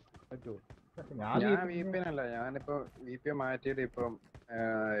പറ്റുമോ ഇപ്പൊ പറ്റുമോ ഞാൻ VPN അല്ല ഞാനിപ്പോ VPN മാറ്റിയിട്ട് ഇപ്പം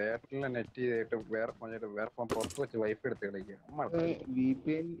എയർടെലിനെ നെറ്റ് ചെയ്തിട്ട് വേറെ ഫോൺ പുറത്ത് വെച്ച് വൈഫ് എടുത്ത് കളിക്കുക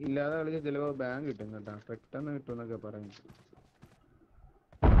VPN ഇല്ലാതെ കളിച്ചാൽ ചിലപ്പോ ബാങ്ക് കിട്ടും കേട്ടാ പെട്ടെന്ന് കിട്ടും എന്നൊക്കെ പറയുന്നു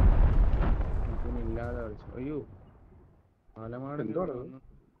VPN ഇല്ലാതെ കളിച്ചു അയ്യോ ആലമാട്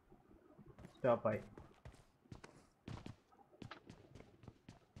സ്റ്റോപ്പായി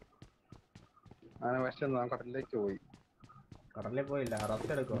അങ്ങനെ പക്ഷെ കടലിലേക്ക് പോയി കടലിൽ പോയില്ല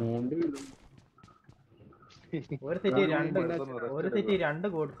റസ്റ്റ് എടുക്കും ഒരു സിറ്റി രണ്ട്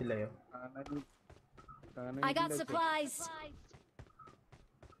കൊടുത്തില്ലയോ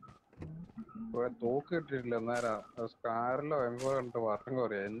തോക്ക് കിട്ടിയിട്ടില്ല എന്നാരാ സ്കാറിലോ എംബോ കണ്ടിട്ട് വർഷം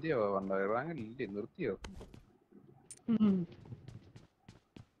കുറയാ എന്തിയോ വണ്ടോ ഇറാങ്ങില്ലേ നിർത്തിയോ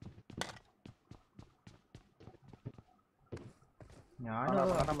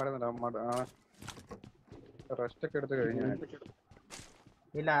റെസ്റ്റ് ഒക്കെ എടുത്ത് കഴിഞ്ഞ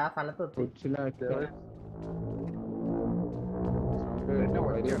ഇല്ല ആ സ്ഥലത്ത്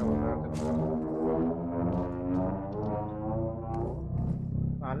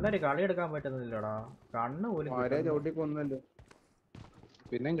നല്ലൊരു കളി എടുക്കാൻ പറ്റുന്നില്ലടാ കണ്ണ് പോലും ചവിട്ടി കൊന്നല്ലോ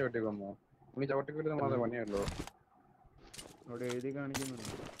പിന്നെയും ചവിട്ടി കൊന്നോ നീ ചവിട്ടിക്കൊല്ലുന്ന മാത്രമേ പണിയല്ലോ അവിടെ എഴുതി കാണിക്കുന്നുണ്ട്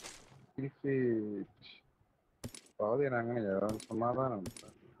പാതിയാണ് അങ്ങനെയാ സമാധാനം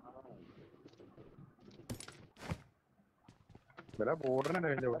ബോർഡറിനെ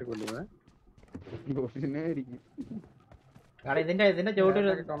ചവിട്ടിക്കൊല്ലുന്നത് ഇതിന്റെ ചോട്ടിൽ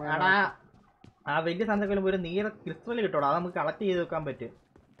ആ വലിയ സന്തക്കലും ഒരു നീല ക്രിസ്റ്റൽ കിട്ടോളൂ അത് നമുക്ക് കളക്ട് ചെയ്ത് വെക്കാൻ പറ്റും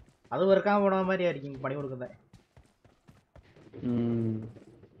അത് വെറുക്കാൻ പോണവന്മാരെ ആയിരിക്കും പണി കൊടുക്കുന്നത്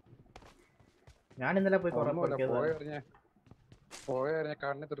ഞാൻ ഇന്നലെ പോയി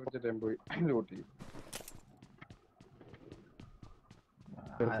കണ്ണി തെറിപ്പിച്ചിട്ട് പോയി ലൂട്ടി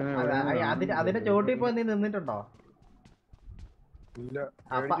അതിന്റെ ചോട്ടിൽ പോയി നീ നിന്നിട്ടുണ്ടോ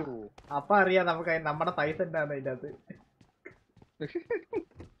അപ്പ അറിയാം നമുക്ക് നമ്മുടെ സൈസ് എന്താന്ന് അതിന്റെ അകത്ത്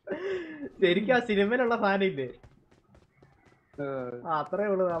ശരിക്കും ആ സിനിമയിലുള്ള സാധനം ഇല്ലേ അത്രേ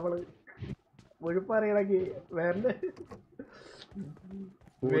ഉള്ളു നമ്മള് മുഴുപ്പറിയണമെങ്കി വേറെ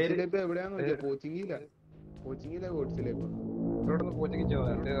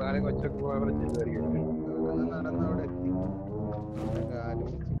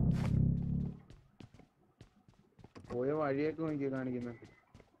പോയ വഴിയൊക്കെ നോക്കി കാണിക്കുന്ന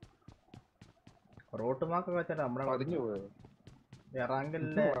റോട്ട് മാർക്ക് വെച്ചിട്ട് നമ്മളെ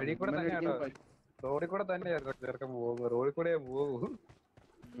ഇറങ്ങല്ലേ റോഡിൽ കൂടെ തന്നെ ചെറുക്കം പോകും റോഡിൽ കൂടെ പോകും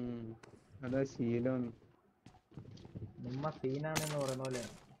അതാ ശീലം നമ്മ സീനാണെന്ന് പറയുന്ന പോലെ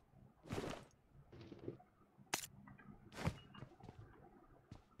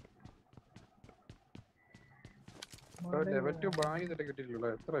ലെവൽ 2 ബാഗ് ഇതൊക്കെ കിട്ടിയിട്ടില്ല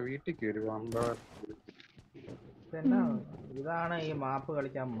എത്ര വീട്ടിൽ കയറി ഇതാണ് ഈ മാപ്പ്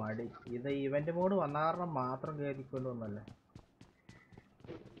കളിക്കാൻ മടി ഇത് ഇവന്റ് മോഡ് വന്ന കാരണം മാത്രം കയറിക്കൊണ്ടൊന്നല്ലേ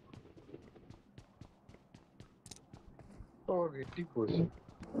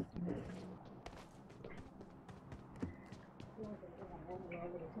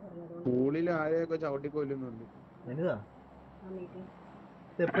പൂളിൽ ആരെയൊക്കെ ചവിട്ടിക്കൊല്ലുന്നുണ്ട്. എന്നതാ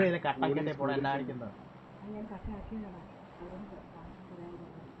എപ്പോഴും കട്ടാക്കിട്ടേ പോണ എല്ലാം അടിക്കുന്നത്.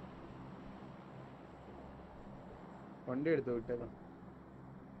 വണ്ടി എടുത്തു വിട്ടേക്കാം.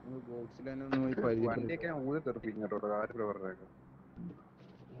 ബോക്സിൽ തന്നെ ഒന്ന് പോയി വണ്ടിയൊക്കെ ഊതി തെറിപ്പിക്കും കേട്ടോ. ആരും പറഞ്ഞേക്കാം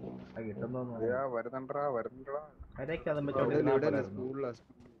വരുന്നുണ്ടാ വരുന്നുണ്ടാ. സ്കൂളിലാ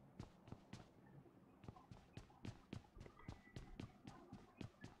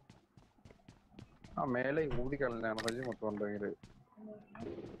ആ മേലെ ഊതിക്കളഞ്ഞാണ് വലിയ മൊത്തം ഉണ്ടെങ്കിൽ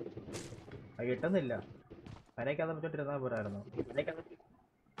കിട്ടുന്നില്ല. വരയ്ക്കാതെ പറ്റോട്ടിരുന്നാ പോരായിരുന്നു.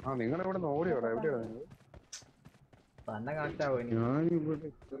 ആ നിങ്ങളുടെ ഇവിടെ നിന്ന് ഓടിയോടാ? എവിടെയാ നിങ്ങൾ തന്നെ കാണിച്ചാവോ?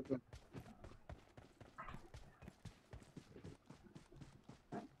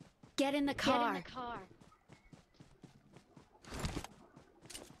 Get in the car.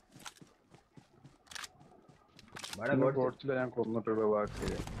 ഞാൻ കൊന്നിട്ടുള്ള ബാക്കി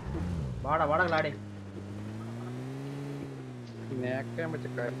നേക്കാൻ വെച്ച്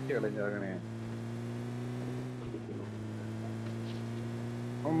കരച്ച് കളഞ്ഞങ്ങനെ.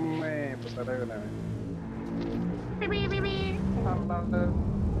 അമ്മേ ഇപ്പൊ തടകലാണ്.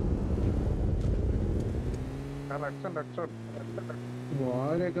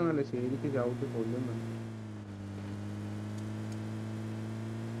 വാലൊക്കെ നല്ല ശരിക്ക് ചവിട്ടി കൊല്ലുന്നുണ്ട്.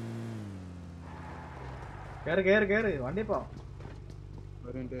 കേറ് വണ്ടി പോ.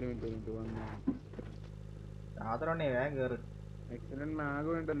 ഒരു മിനിറ്റ് വേഗം കേറ്. എക്സലന്റ് മാഗ്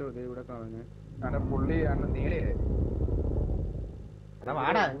വേണ്ടല്ലോ ഇവിടെ കാണുന്നേ. അല്ല പുള്ളി അന്ന് നീളേ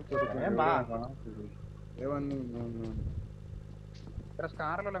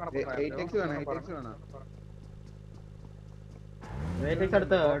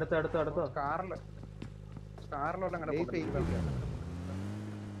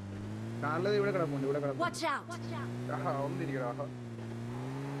ഇവിടെ കിടപ്പുണ്ട്. ഇവിടെ ഒന്നിരിക്കടാ.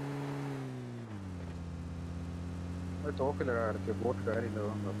 തോക്കില്ല കാര്യം ബോട്ട് കാര്യമില്ല.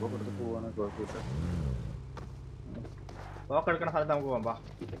 ബോട്ട് എടുത്ത് പോവാണെങ്കിൽ കുഴപ്പമില്ല. തോക്കെടുക്കണ സ്ഥലത്ത് നമുക്ക് പോകാം.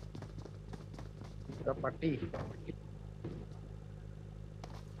 പട്ടി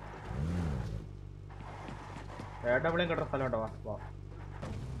ഏട്ടവിളിയും കിട്ടുന്ന സ്ഥലം ഉണ്ടോ?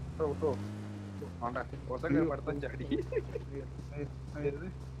 പഠിത്തം ചാടി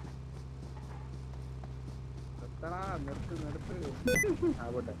നിർത്ത്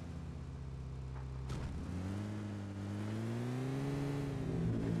ആവട്ടെ.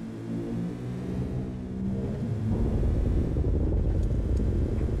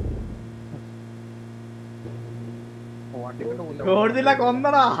 കോടതിയില്ല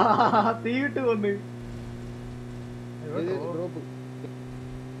കൊന്നടാ. തീയിട്ട് കൊന്ന്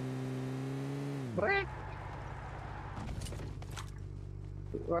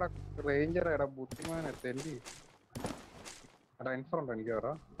റേഞ്ചർ എടാ ബുദ്ധിമാനെ തെല്ലി എടാ ഇൻഫ്രണ്ട് എനിക്ക്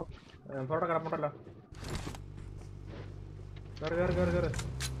കേറാ. കിടപ്പുണ്ടല്ലോ.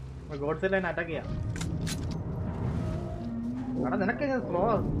 ഗോഡ്സിൽ തന്നെ അറ്റാക്ക് ചെയ്യാം. എടാ നിനക്ക് സ്ലോ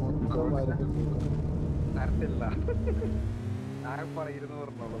തരത്തില്ല. ഞാൻ പറ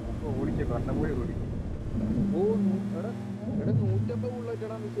 200 ഓടിക്കോ കണ്ടപോയി ഓടിക്കും. 150 bullet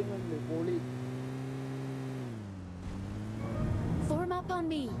വിഷയങ്ങളില്ലേ poly. Form up on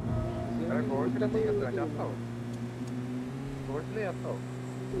me. ഗോൾസിലെ ചത്തോ? ഗോൾസിലെ ചത്തോ?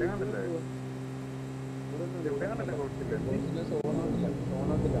 എവിടെയാണല്ലേ ഗോൾസിലെ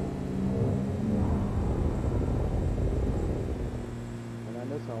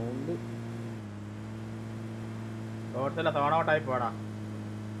sound Godzilla സോണൗട്ടായി പോടാ.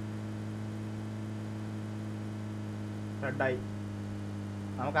 റെഡായി.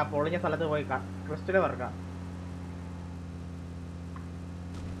 നമുക്ക് ആ പൊളിഞ്ഞ സ്ഥലത്ത് പോയി crystal വറക്കാം.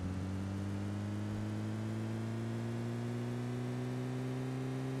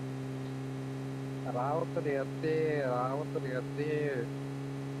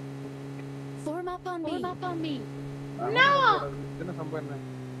 Form up on me.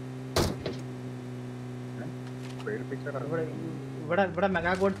 ഇവിടെ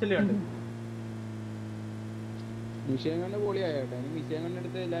മെഗാ ഗോഡ്സിലുണ്ട്. മിഷേങ്ങളുടെ പൊളിയായിട്ടെ. മിഷേങ്ങളുടെ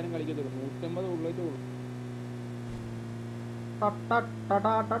അടുത്ത് എല്ലാരും കളിക്കത്തുള്ളൂ. 150 ഉള്ളു.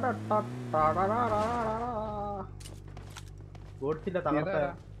 ഗോഡ്സില്ല തളർത്ത.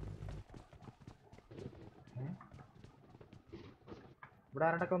 ഇവിടെ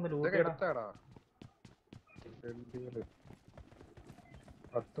ആരടക്കം ഒന്ന് ലൂട്ട്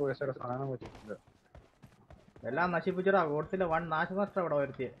 10 വയസ്സുള്ള സാധനം വെച്ചിട്ടില്ല. എല്ലാം നശിപ്പിച്ചടാ. ഗോഡ്സില്ല 1 നാശനഷ്ടം ഇവിടെ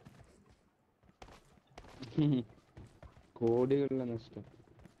വരുത്തിയ. കോടികളുടെ നഷ്ടം.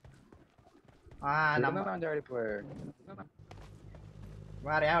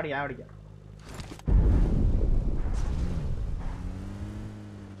 ഞാൻ പിടിക്കാം.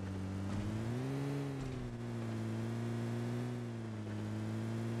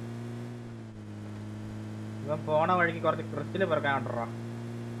 ഇവൻ പോണ വഴിക്ക് കുറച്ച് ക്രിസ്റ്റല് പെറുക്കാൻ കണ്ടോ.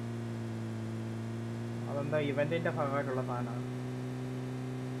 അതെന്താ ഇവന്റിന്റെ ഭാഗമായിട്ടുള്ള സാധനമാണ്.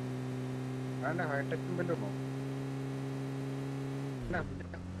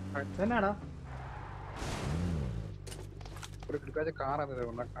 എന്നാടാ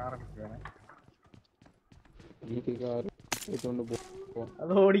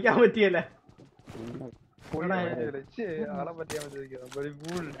അത് ഓടിക്കാൻ പറ്റിയല്ല.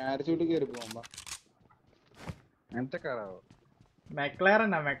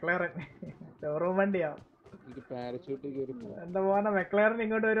 മെക്ലേറനാ മെക്ലേറൻ ഷോറൂം വണ്ടിയാ. എന്താ പോണ മെക്ലേറൻ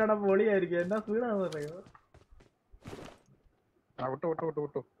ഇങ്ങോട്ട് വരുവാണെ പൊളിയായിരിക്കും. എന്നാ സ്പീഡാന്ന് പറയുമോ.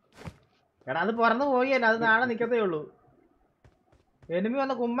 എടാ അത് പറന്ന് പോയല്ല, അത് നാളെ നിക്കത്തേ ഉള്ളൂ. എനിമി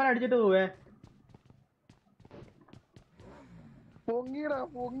വന്ന് കുമ്മൻ അടിച്ചിട്ട് പോവേ. പൊങ്ങി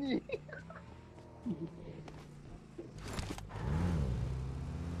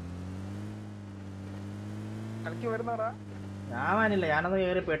കളിക്ക് വരുന്നാടാ. ഞാൻ മാനില്ല, ഞാനൊന്ന്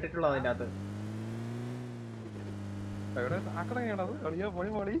കയറി പെട്ടിട്ടുള്ളൂ അതിന്റെ അകത്ത്.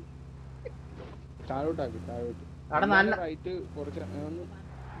 അവിടെ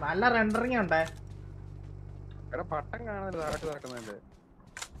നല്ല റെൻഡറിങ് ഉണ്ടേ. പട്ടം കാണുന്നില്ല.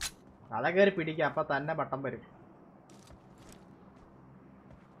 അതെ കയറി പിടിക്കാം, അപ്പൊ തന്നെ പട്ടം വരും.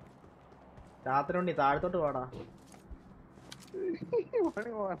 രാത്രി താഴത്തോട്ട് പോടാ.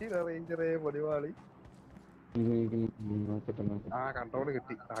 കൺട്രോള്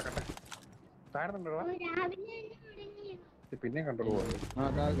കിട്ടി. പിന്നെ കൺട്രോൾ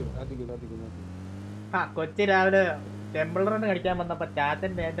കൊച്ചി രാവിലെ ടെമ്പിൾ റൺ കളിക്കാൻ വന്നപ്പോ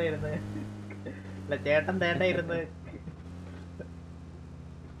ചാച്ചൻ തേണ്ടായിരുന്നു. അല്ല ചേട്ടൻ തേണ്ടായിരുന്നു.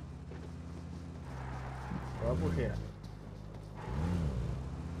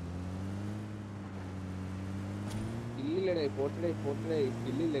 ഇല്ലില്ലടേ പോട്ടിടേ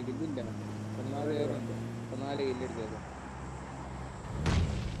ഇല്ലില്ല കില്ലില്ല. 14 കില്ലെടുത്തേക്ക്.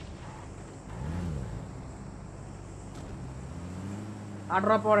 ആ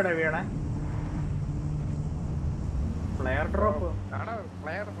ഡ്രോപ്പ് ഓടെ വീണേ. Player drop.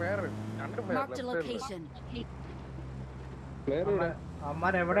 Marked a location.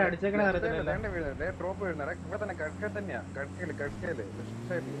 Amman എവിടെ അടിച്ചേക്കണേ അറിയത്തില്ല. ഡ്രോപ്പ് ഇവിടെ തന്നെ കടക്കൽ തന്നെയാ. കടക്കല്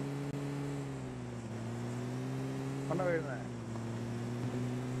കൊണ്ട വീഴുന്നേ.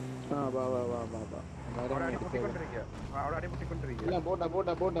 അവിടെ അടിപൊട്ടിക്കൊണ്ടിരിക്കുക.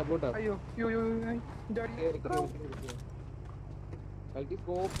 അയ്യോ കളിക്ക്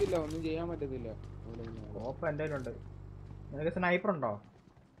സ്കോപ്പില്ല, ഒന്നും ചെയ്യാൻ പറ്റത്തില്ല. സ്കോപ്പ് എന്റെ ഉണ്ട്. നിനക്ക് സ്നൈപ്പർ ഉണ്ടോ?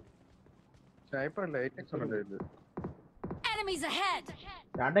 സ്നൈപ്പർ അല്ല, Enemies ahead.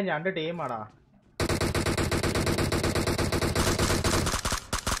 രണ്ട് ടീമാടാ.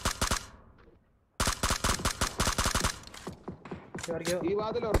 ഈ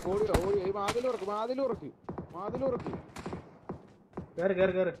വാതിലുറക്ക്.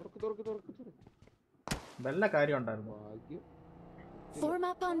 വല്ല കാര്യം ഉണ്ടായിരുന്നു. Form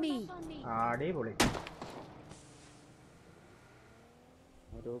up on me. അടിപൊളി.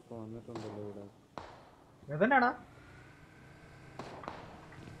 വന്നിട്ടുണ്ടല്ലോ ഇവിടെ. ഇതന്നെയാടാ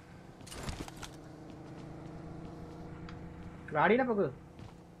ഗാഡീനെ പൊക്ക്.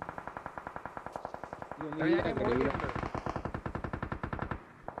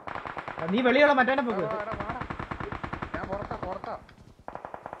 നീ വെളിയുള്ള മറ്റവനെ പൊക്ക്.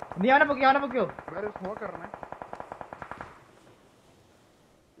 നീ അവനെ പൊക്കിയോ.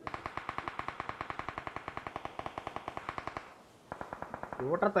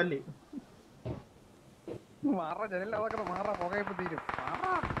 കൂട്ട തല്ലി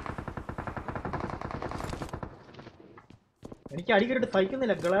എനിക്ക് അടിക്കട്ട്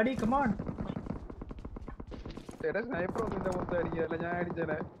സഹിക്കുന്നില്ല. ഗ്ലാഡി കമാൺ. സ്നൈപ്പർ ഒന്നും മൊത്തം അടിക്കല്ല, ഞാൻ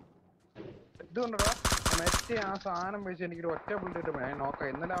അടിച്ചേ. ഇതുകൊണ്ടോ മറ്റേ ആ സാധനം വെച്ച് എനിക്കൊരു ഒറ്റ ബുള്ളിട്ട് ഞാൻ നോക്കാം.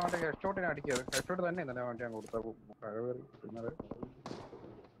 ഇന്നലെ അവന്റെ ഹെഡ്ഷോട്ടിനെ അടിക്കാറ്. ഹെഡ്ഷോട്ട് തന്നെ ഇന്നലെ അവന്റെ ഞാൻ കൊടുത്ത കഴിവേറി. ഇന്നലെ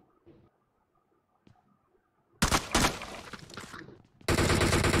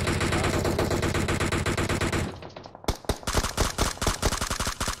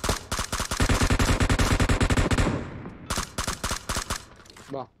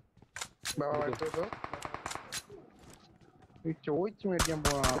ചോദിച്ചു മേടിക്കാൻ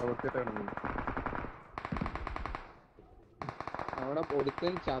പോവാണ്. അവിടെ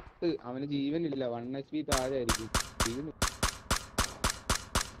ഒരുത്തൻ ചത്ത്, അവന് ജീവനില്ല. 1 HP താഴെ ആയിരിക്കും.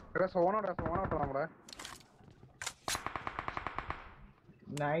 സോണോട്ടോ നമ്മുടെ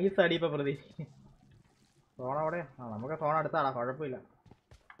നൈസ് അടി. ഇപ്പൊ പ്രതി സോണ അവിടെ. നമുക്ക് സോണ അടുത്താടാ, കുഴപ്പമില്ല.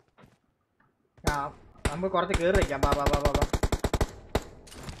 നമുക്ക് കുറച്ച് കേറി വയ്ക്കാം. ബാ.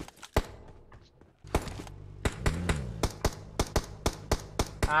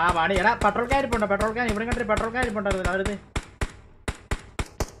 ആ പണി എടാ പെട്രോൾ ക്യാരിപ്പുണ്ടോ പെട്രോൾ ക്യാൻ ഇവിടെ കണ്ടിട്ട് പെട്രോൾ ക്യാരിപ്പുണ്ടായിരുന്നില്ല അവരത്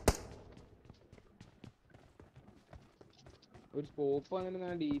ഒരു സ്കോപ്പ് വന്നിട്ട്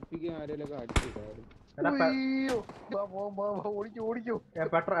ഞാൻ DPക്ക് ആരെയൊക്കെ അടിച്ചിട്ടായിരുന്നു.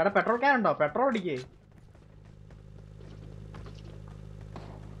 പെട്രോൾ ക്യാൻ ഉണ്ടോ പെട്രോൾ അടിക്കേ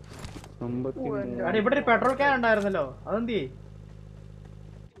ഇവിടെ ഒരു പെട്രോൾ ക്യാൻ ഉണ്ടായിരുന്നല്ലോ അതെന്തി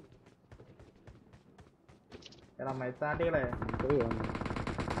എടാ മൈത്താണ്ടികളെ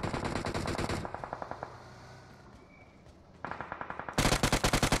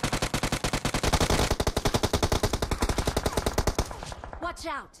Watch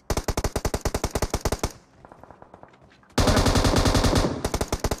out!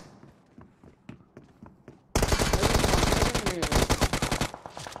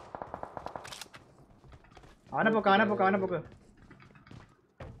 അവനെ പോക്ക്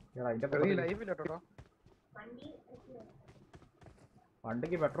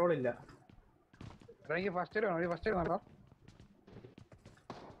വണ്ടിക്ക് പെട്രോൾ ഇല്ല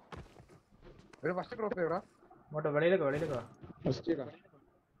ഇങ്ങോട്ട് വെളിയിലേക്ക്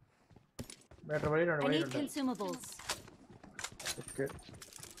I need consumables.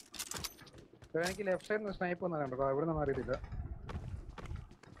 എനിക്ക് ലെഫ്റ്റ് സൈഡിൽ സ്നൈപ്പ് ഒന്നും കണ്ടോ ഇവിടെ നിന്നും അറിയത്തില്ല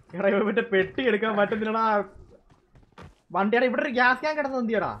മറ്റേ പെട്ടി എടുക്കാൻ പറ്റുന്നില്ലടാ വണ്ടിയുടെ ഇവിടെ ഒരു ഗ്യാസ് ക്യാൻ കിടന്നത്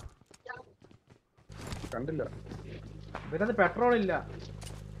എന്തിയടാ കണ്ടില്ല ഇതിനകത്ത് പെട്രോൾ ഇല്ല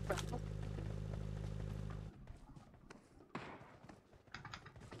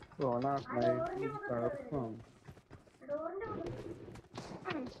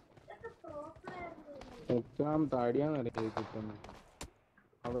താടിയാന്നറിയ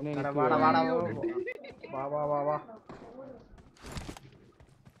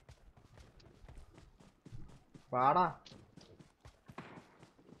വാടാ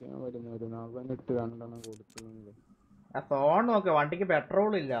വരുന്നിട്ട് 2 എണ്ണം കൊടുത്തു ആ സോൺ നോക്ക് വണ്ടിക്ക്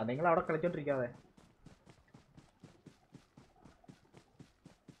പെട്രോൾ ഇല്ല നിങ്ങൾ അവിടെ കളിച്ചോണ്ടിരിക്കാതെ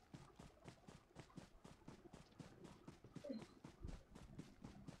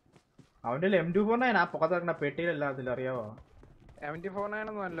അവന്റെ M249 ആ പുറത്ത് കിടക്കുന്ന പെട്ടിയിലല്ലാതില്ല അറിയാവോ M249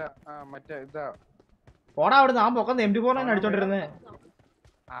 ഒന്നും അല്ല മറ്റേ ഇതാ പോടാ അവിടുന്ന് ആ പൊക്കന്ന് M249 അടിച്ചോണ്ടിരുന്നേ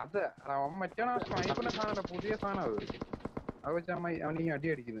അത് അവൻ മറ്റേ സ്നൈപ്പറിന്റെ സാധനം പുതിയ സാധനം അത് വെച്ചാ അവൻ ഈ അടി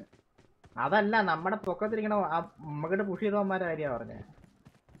അടിക്കുന്നത് അതല്ല നമ്മുടെ പൊക്കത്തിരിക്കണ നമ്മക്കിട്ട് പുഷ് ചെയ്തവന്മാരെ കാര്യ പറഞ്ഞേ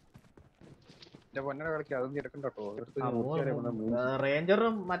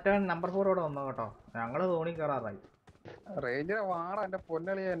റേഞ്ചറും മറ്റേ നമ്പർ 4 ഇവിടെ വന്നോ കേട്ടോ ഞങ്ങള് തോണി കയറാറായി റേഞ്ചറെ വാട എന്റെ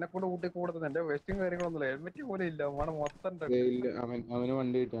പൊന്നളിയെ എന്നെ കൊണ്ട് കൂട്ടി കൂടുന്നത് എന്റെ വെസ്റ്റും കാര്യങ്ങളൊന്നും ഹെൽമെറ്റ് പോലും ഇല്ല അവന് മൊത്തം അവന്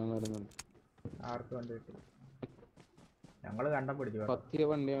വണ്ടി കിട്ടാൻ ആർക്ക് വണ്ടി കിട്ടി ഞങ്ങള് കണ്ടം പിടിച്ചു പത്തിയ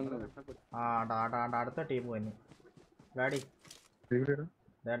വണ്ടിയാണ് അടുത്ത ടീം തന്നെ ഗാഡി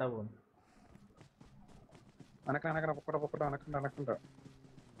ദേടാ പോകുന്നു അനക്കണ പൊക്കട അനക്കണ്ട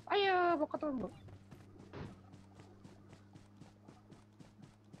അയ്യോ പൊക്കത്തുണ്ട്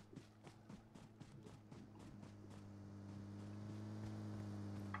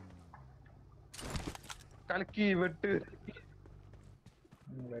കലക്കി വെട്ട്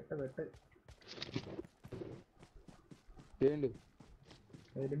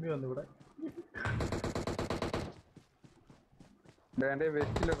എരുമി വന്നു ഇവിടെ എന്റെ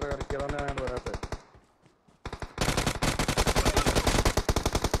വെസ്റ്റിലൊക്കെ കളിക്കി അതാണ് ഞാൻ പറയാത്തത്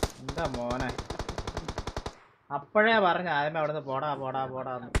എന്താ മോനെ അപ്പഴേ പറഞ്ഞ ആദ്യമേ അവിടുന്ന്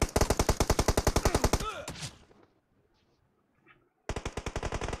പോടാന്ന്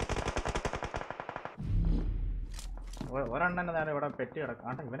ഒരെണ്ണ നേരം ഇവിടെ പെട്ടി കിടക്കാം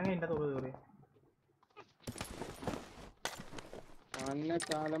ആട്ടെ ഇവനെ അതിന്റെ തോത് കയറി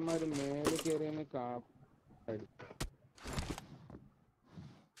കാലന്മാര് മേലെ കയറിയെന്ന്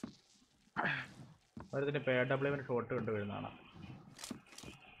ഒരുത്തിന് PW ഷോട്ട് കണ്ടു വരുന്നതാണ്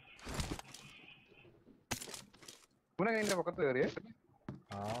പൊക്കത്ത് കയറിയേ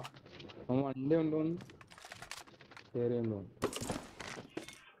വണ്ടി ഉണ്ടോന്ന് കയറിയെന്ന്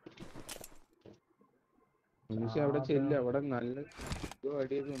മനുഷ്യ അവിടെ ചെല്ല അവിടെ നല്ല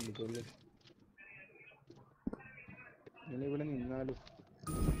അടിയൊക്കെ ഉണ്ട് ചെല്ല് ഇങ്ങനെ ഇവിടെ നിന്നാലും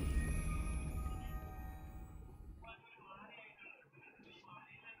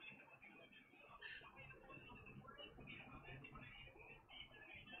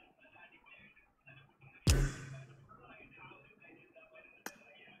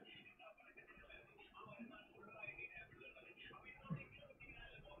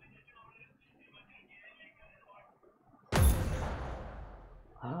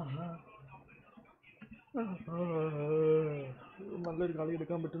നല്ലൊരു കളി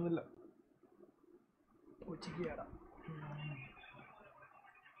എടുക്കാൻ പറ്റുന്നില്ല ഉച്ചയ്ക്ക് കേടാ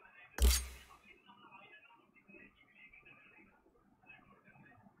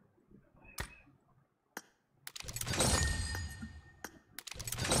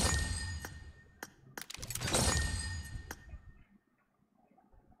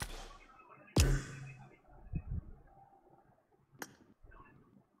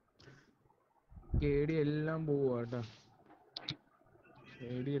കേടി എല്ലാം പോവാട്ടാ.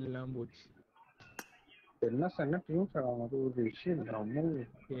 കേടി എല്ലാം പോச்சு. என்ன சன்ன டீம் அது ஒரு விஷயம் இல்ல. அம்மா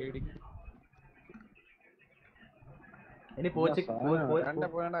കേടി ഇനി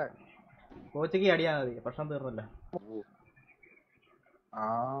കോച്ചയ്ക്ക് അടിയാ മതി, പ്രശ്നം തീർന്നല്ല.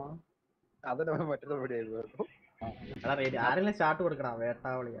 അതിന് മറ്റൊരു പരിപാടിയായിരുന്നു. ആരെങ്കിലും സ്റ്റാർട്ട് കൊടുക്കണം,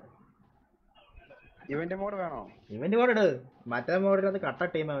 വേട്ടാവളിയാ. ഇവന്റ് മോഡ് വേണോ? ഇവന്റ് മോഡ് ഇട്. മറ്റേ മോഡിലത് കട്ട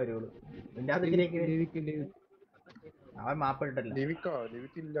ടീമാ വരുള്ളൂ. ഇതിന്റെ അത് അവൻ മാപ്പ് ഇട്ടില്ല.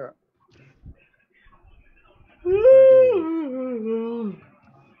 ലിവിക്കില്ല.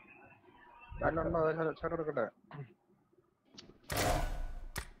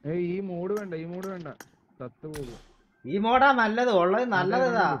 ഈ മോഡ് വേണ്ട സത്ത് പോകും. ഈ മോഡാ നല്ലത്, ഉള്ളത്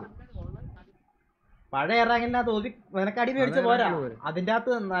നല്ലതാ. പഴയ ഇറങ്ങിനകത്ത് നിനക്ക് അടി മേടിച്ച് പോരാ, അതിന്റെ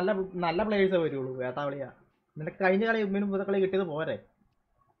അകത്ത് നല്ല നല്ല പ്ലേയേഴ്സേ വരുള്ളൂ. വേട്ടാവളിയാ നിനക്ക് കഴിഞ്ഞ കളി മുമ്പത്തെ കളി കിട്ടിയത് പോരെ.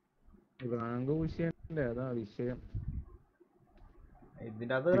 റാങ്ക് വിഷയല്ലേ, അതാ വിഷയം.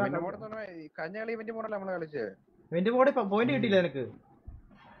 ഇതിന്റെ അകത്ത് ഇവന്റ് മോഡ് പോയിന്റ് കിട്ടിയില്ല നിനക്ക്.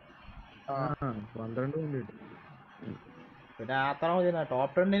 12 പോയിന്റ് കിട്ടി. പിന്നെ അത്ര മതി,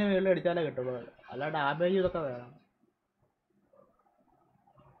 ടോപ്പ് 10 മേളിൽ അടിച്ചാലേ കിട്ടുള്ളൂ. അല്ല ഡാമേജ് ഇതൊക്കെ വേണം.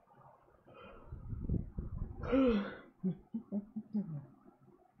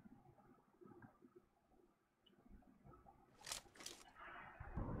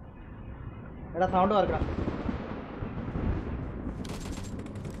 എടാ സൗണ്ട് വർക്കണം.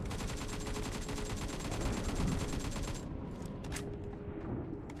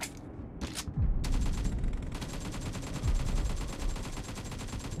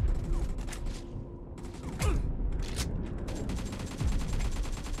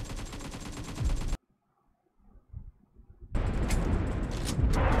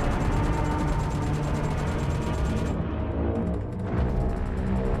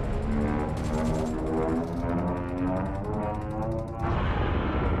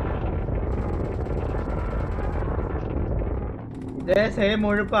 ഇതേ സെയിം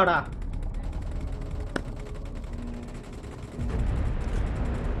ഒഴുപ്പാടാ.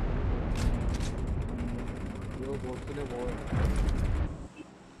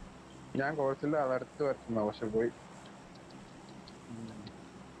 ഞാൻ കോഴ്സിൽ അതടുത്ത് വരത്തുന്ന പക്ഷെ പോയി.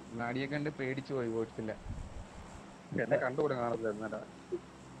 നാടിയെ കണ്ട് പേടിച്ചു പോയി. കോഴ്സില്ല എന്നെ കണ്ടുകൂടെ കാണത്തില്ല.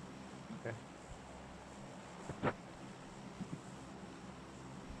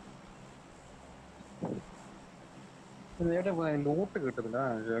 ലോട്ട് കിട്ടുന്നില്ല.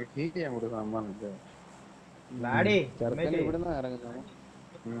 ഹീറ്റ് ചെയ്യാൻ കൂടെ സമ്മാനില്ല. ഇവിടുന്ന് ഇറങ്ങുന്ന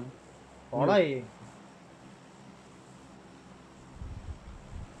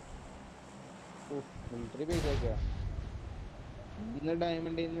മിലിറ്ററി ബേസ് ഇന്ന്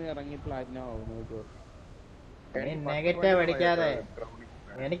ഡയമണ്ടിൽ നിന്ന് ഇറങ്ങി പ്ലാറ്റിനം ആവുന്നു. നെഗറ്റീവ് അടിക്കാതെ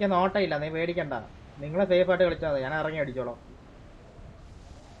എനിക്ക് നോട്ടയില്ല, നീ പേടിക്കണ്ട. നിങ്ങളെ സേഫ് ആയിട്ട് കളിച്ചാൽ ഞാൻ ഇറങ്ങി അടിച്ചോളാം.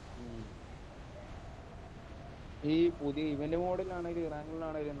 ഈ പുതിയ ഇവന്റ് മോഡിലാണെങ്കിലും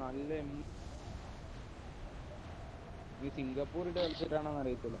ഇറാനിലാണെങ്കിലും നല്ല ഈ സിംഗപ്പൂർ ഇട്ട് കളിച്ചിട്ടാണെന്ന്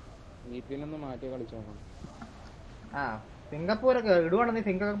അറിയത്തില്ല. VPN ഒന്ന് മാറ്റി കളിച്ചു നോക്കണം. സിംഗപ്പൂരൊക്കെ ഇടുവാണെന്ന്,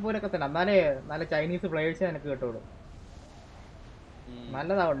 സിംഗപ്പൂരൊക്കെ തന്നെ. എന്നാലേ നല്ല ചൈനീസ് പ്ലേയേഴ്സ് എനിക്ക് കിട്ടുള്ളൂ.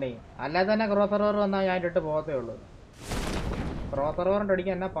 നല്ലതാവണ്ടേ. അല്ലാതെ തന്നെ ക്രോസ് സർവർ വന്നാൽ ഞാൻ ഇട്ടിട്ട് പോകത്തേ ഉള്ളൂ. ക്രോസ് സർവറിന്റെ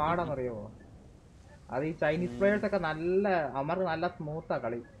അടിക്കാൻ എന്നാ പാടാന്നറിയാമോ? അത് ഈ ചൈനീസ് പ്ലേയേഴ്സ് ഒക്കെ നല്ല, അവർക്ക് നല്ല സ്മൂത്താ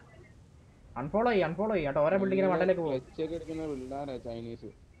കളി. അൺഫോളോ ചെയ്യും കേട്ടോ. ഓരോ ബിൽഡിങ്ങിനെ മണ്ടയിലേക്ക് പോകും. ചൈനീസ്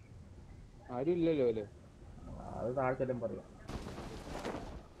ആരും ഇല്ലല്ലോ അല്ലേ? അത് താഴ്ചലും പറയാം.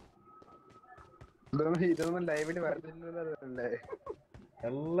 ഇതൊന്നും ലൈവില് വരുന്നില്ലേ?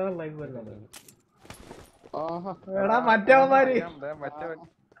 എല്ലാം ലൈവ് വരുന്നുണ്ട്. എടാ മറ്റവന്മാര്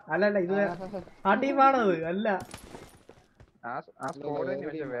അല്ലല്ല, ഇത് ആ ടീമാണത്. അല്ല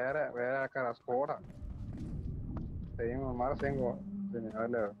വേറെ ആൾക്കാരാ. സ്കോഡാ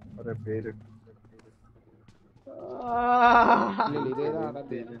പേര്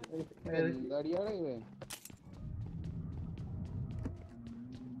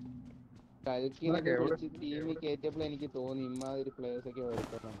കൽക്കിനൊക്കെ ടീമിൽ കയറ്റിയപ്പോൾ എനിക്ക് തോന്നി ഇമ്മാതിരി പ്ലേയേഴ്സ് ഒക്കെ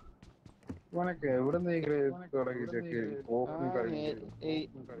വരുത്തണം.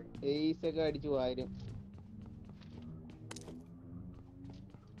 എയ്സൊക്കെ അടിച്ചു വാരും.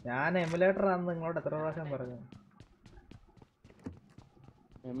 ഞാൻ എമുലേറ്റർ ആണെന്ന് നിങ്ങളോട് എത്ര പ്രാവശ്യം പറഞ്ഞു?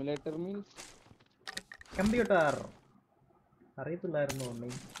 എമുലേറ്റർ മീൻസ് കമ്പ്യൂട്ടർ അറിയത്തില്ലായിരുന്നു.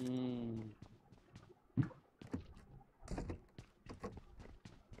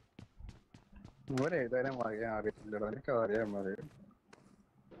 എഴുതാനും അറിയാൻ അറിയത്തില്ലടോ. എനിക്കതറിയാൻ മതി.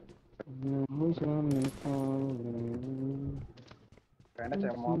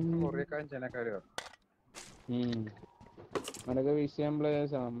 അതൊക്കെ വിഷയം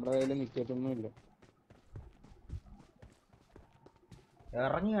പ്ലേയേഴ്സാ. നമ്മുടെ കയ്യിൽ നിക്കത്തൊന്നുമില്ല.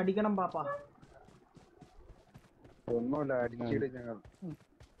 ഇറങ്ങി അടിക്കണം പാപ്പ. ഒന്നുമില്ല, അടിച്ചിട്ട് ഞങ്ങൾ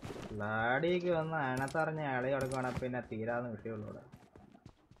ലാഡിക്ക് വന്ന് അനത്തറിഞ്ഞ അളി കൊടുക്കുവാണെ പിന്നെ തീരാന്ന് കിട്ടിയുള്ളൂ ഇവിടെ.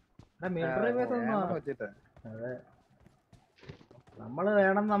 മിലിറ്ററി ബേസ് ഒന്നും. അതെ, നമ്മള്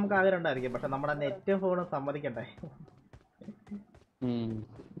വേണം നമുക്ക് ആഗ്രഹം ഉണ്ടായിരിക്കും, പക്ഷെ നമ്മുടെ നെറ്റും ഫോണും സമ്മതിക്കണ്ടേ.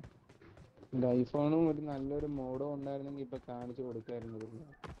 ഐഫോണും ഒരു നല്ലൊരു മോഡോ ഉണ്ടായിരുന്നെങ്കിൽ ഇപ്പൊ കാണിച്ചു കൊടുക്കായിരുന്നു.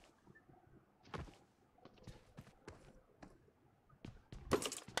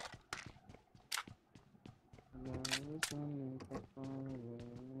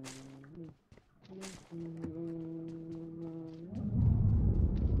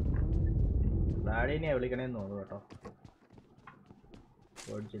 ലാഡിനെ വിളിക്കണേന്ന് തോന്നുന്നു കേട്ടോ.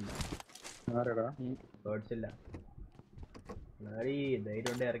 പേടിച്ചില്ല. ലാഡി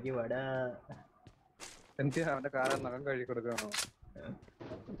ധൈര്യം കൊണ്ട് ഇറക്കി വാടാ. അവന്റെ കാലം നഖം കഴുകി കൊടുക്കണോ?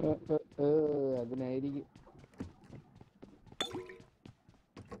 അതിനായിരിക്കും.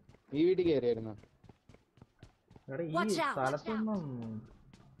 ഈ വീട്ടിൽ കയറിയായിരുന്നോ? ഈ സ്ഥലത്തൊന്നും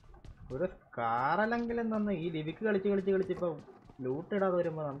ഒരു കാറല്ലെങ്കിലും തന്നെ ഈ ലിവിക്ക് കളിച്ച് ഇപ്പൊ ലൂട്ട് ഇടാതെ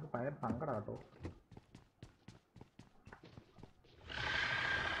വരുമ്പോ നമുക്ക് ഭയങ്കര സങ്കടം കേട്ടോ.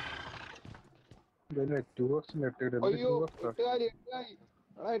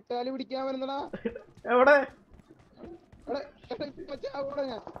 എട്ടാലി പിടിക്കാൻ വരുന്നടാ. എവിടെ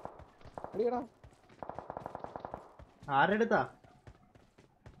ആരെടുത്താ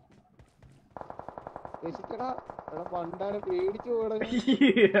പണ്ടാണ് പേടിച്ചു പോട.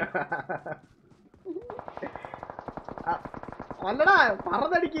 അല്ലടാ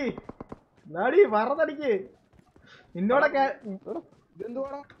പറന്നടിക്ക് ലാടി, പറന്നടിക്ക്. നിന്നോടൊക്കെ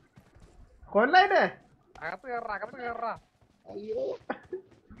ഇതെന്തുവാടാ കൊല്ലായിട്ടേ അകത്ത് കേറാ. അയ്യോ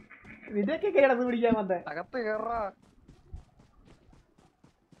നിനക്ക് കിടന്ന് പിടിക്കാൻ വന്നേ. അകത്ത് കേറാ.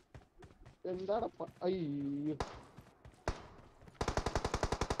 എന്താടാ അയ്യോ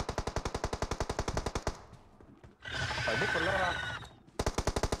അടി കൊള്ളറാ.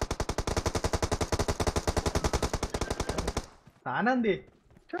 താനെന്തേ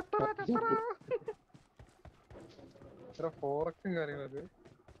ഫോറക്സും കാര്യങ്ങളൊക്കെ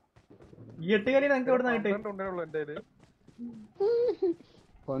ഈ 8 കളി നമുക്ക് എവിടെ നിന്നിട്ട് ഉണ്ടല്ലോ എന്റെ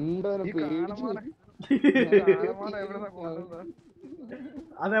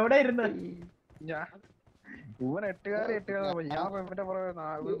അതെവിടെ ഇരുന്ന് ഇവൻ 8 കാലി ഞാൻ ഇവന്റെ വലിയ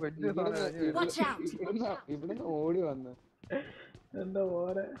ഇവിടുന്ന് ഓടി വന്ന് എന്താ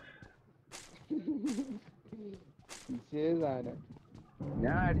പോലെ സാധനം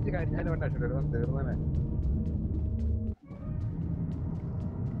ഞാൻ അടിച്ച് കരിഞ്ഞാലും തീർന്നേ.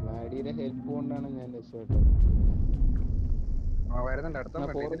 ലാഡിയുടെ ഹെൽപ്പ് കൊണ്ടാണ് ഞാൻ രക്ഷപ്പെട്ടത്. വരുന്നുണ്ട് അടുത്ത.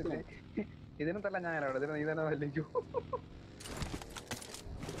 ഇതിനല്ല ഞാൻ ഇതിന് നീ തന്നെ വല്ലിക്കൂ.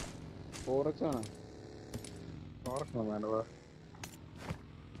 ഫോറക്സാണോ?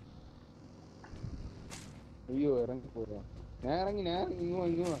 അയ്യോ ഇറങ്ങി പോരാ. ഞാൻ ഇങ്ങോ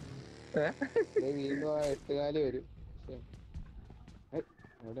വീണ്ടും ആ 8 കാലി വരും.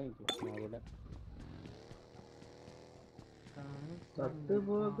 അവിടെ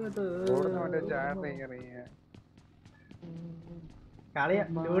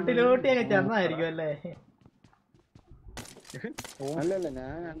അവിടെ ലൂട്ടിയൊക്കെ ചെന്നായിരിക്കും അല്ലേ? അല്ലല്ല,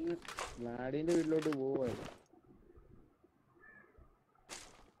 ഞാൻ അങ്ങ് ലാഡിന്റെ വീട്ടിലോട്ട് പോവായിരുന്നു.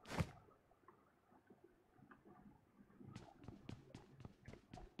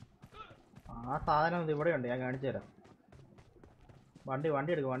 ആ സാധനം ഇവിടെ ഉണ്ട്, ഞാൻ കാണിച്ചു തരാം. വണ്ടി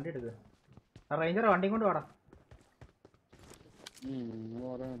എടുക്ക്. റേഞ്ചർ വണ്ടിയും കൊണ്ട് വേണം.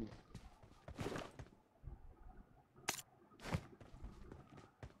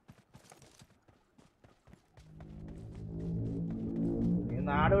 നീ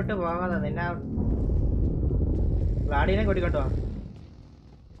നാട് വിട്ട് പോകാതെ നിന്നെ ഗ്ലാഡിയെ കൂട്ടിക്കൊണ്ടോ.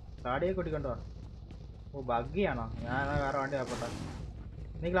 ഓ ബഗ്ഗിയാണോ? ഞാൻ വേറെ വണ്ടി ആക്കട്ടെ.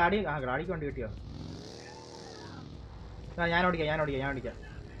 നീ ഗ്ലാഡിക്ക് വണ്ടി കിട്ടിയോ? ഞാൻ ഓടിക്കാം.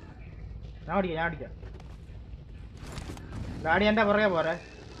 ഗ്ലാഡി എന്റെ പുറകെ പോരെ.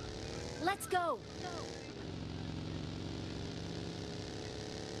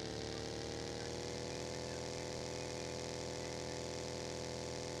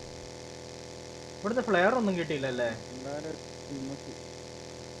 ഇവിടുത്തെ ഫ്ലെയർ ഒന്നും കിട്ടിയില്ലല്ലേ?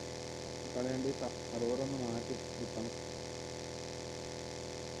 അതോടൊന്ന് മാറ്റി കിട്ടണം.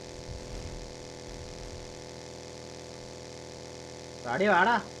 ഗ്ലാഡി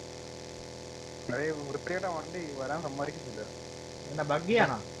വാടാ. വൃത്തിയുടെ വണ്ടി വരാൻ സമ്മതിക്കുന്നില്ല. എന്നാ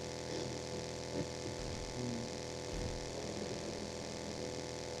ബഗ്ഗിയാണോ?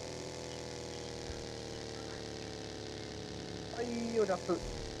 അയ്യോ ചത്ത്.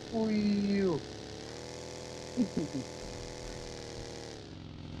 ഉയ്യോ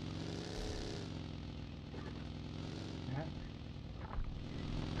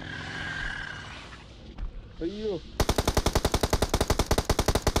അയ്യോ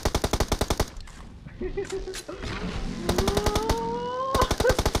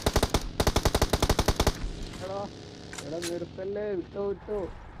എടാ നിർത്തല്ലേ വിട്ടോ വിട്ടോ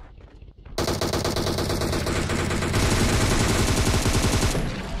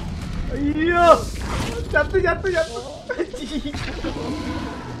അയ്യോ ചത്ത് ചത്ത് ചത്ത്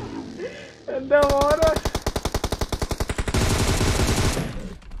എന്റെ മോനെ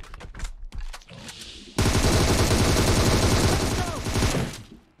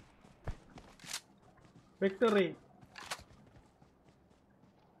വിക്ടറി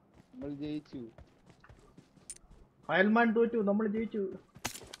നമ്മൾ ജയിച്ചു അയൽമാൻ തോറ്റു നമ്മൾ ജയിച്ചു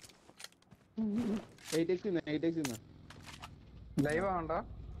 8x ലൈവ് ആവണ്ടോ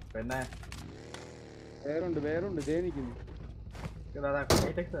പിന്നെ വേറുണ്ട് ജയ നിക്കുന്നു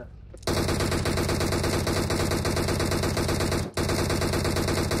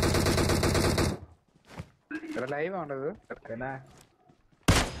ലൈവ് ആവണ്ടത് പിന്നെ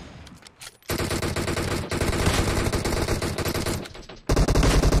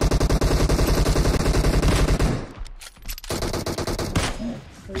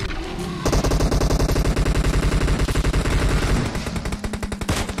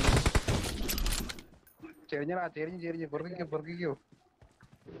ചെരിഞ്ഞടാ ചെരിഞ്ഞ് പൊറുക്കിക്കോ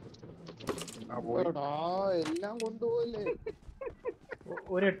എല്ലാം കൊണ്ടുപോയില്ലേ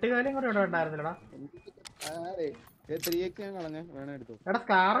ഒരു 8 കാലം കൂടെ ഇവിടെ ഉണ്ടായിരുന്നില്ലടാ 3x ഞാൻ കളഞ്ഞേ വേണം എടുത്തു എടാ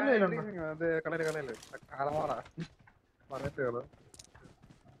സ്കാറും കയ്യിലുണ്ടോ അത് കളയല് കാലമാറാ പറഞ്ഞിട്ട് കള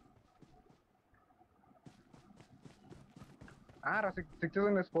ആരാ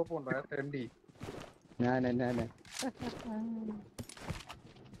 6 സ്കോപ്പ് ഉണ്ടോ തെണ്ടി ഞാനെ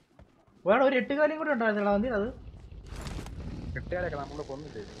വേണം ഒരു 8 കാലം കൂടെ ഉണ്ടായിരുന്നില്ല മതി അത് കിട്ടിയാലൊക്കെ നമ്മള്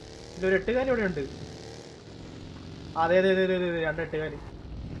കൊന്നില്ലേ ഇതൊരു 8 കാലം ഇവിടെ ഉണ്ട് അതെ 2 8 കാലം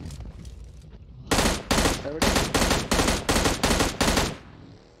എവിടെ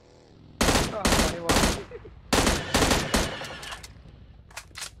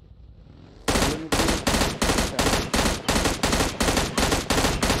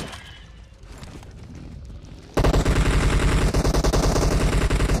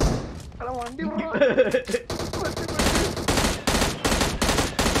വണ്ടി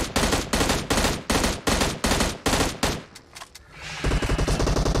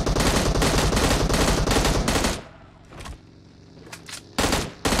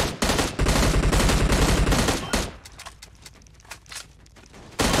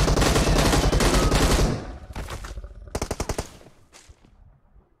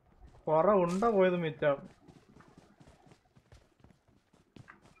കൊറേ ഉണ്ട പോയത് മിച്ചം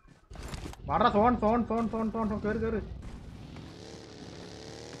മാറാ ഫോൺ കേറ്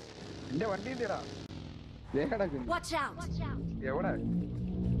എന്റെ വണ്ടി എന്തിടാ Watch out! എവിടെ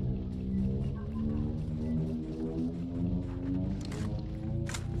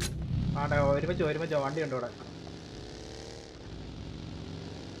ആട്ടെ ഒരുമിച്ച് വണ്ടി ഉണ്ട് ഇവിടെ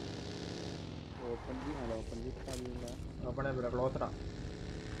ഓപ്പൺ ഇവിടെ ക്ലോസറാ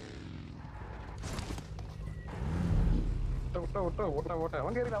ഓട്ടെ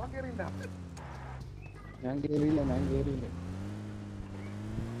അവൻ കേറിയില്ല ഞാൻ കേറിയില്ല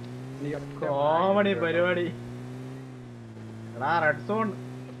കോമഡി പരിപാടി എടാ റെഡ് സോൺ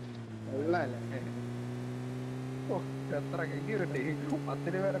എത്ര കിട്ടിയിട്ടുണ്ട്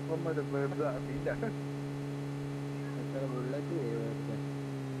 10 പേരെ കൊന്നൊരു ബുള്ളറ്റ്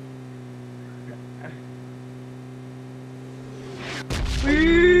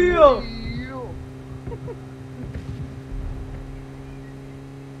അയ്യോ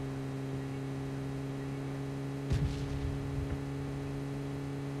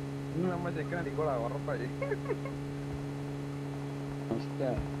നമ്മ ചെക്കൻ അടിക്കോളാ ഉറപ്പായി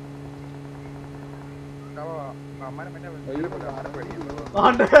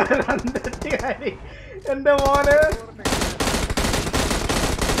എന്റെ മോനെ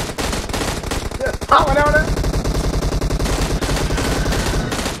അവനവന്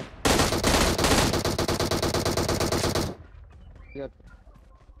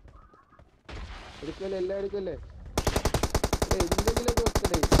എടുക്കല്ലേ എല്ലാം എടുക്കല്ലേ എന്തെങ്കിലൊക്കെ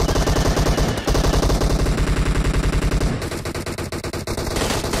വെക്കടേ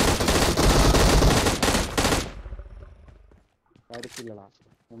തരത്തില്ലടാ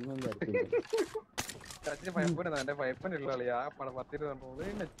ഒന്നും തരത്തില്ല എന്റെ പൈപ്പനുള്ള കളി ആ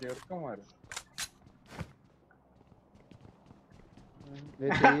 10 ചെറുക്കന്മാര്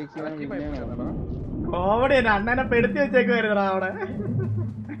കോമഡി അണ്ണനെ പെടുത്തി വെച്ചേക്കുവായിരുന്നടാ അവിടെ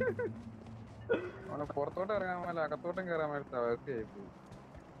പുറത്തോട്ട് ഇറങ്ങാൻ മേല അകത്തോട്ടും കയറാൻ മേലത്തെ അവസ്ഥയായി പോയി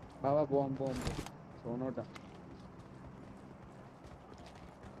പോവാം സോണോട്ടാ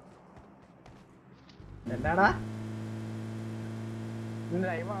എന്നാടാ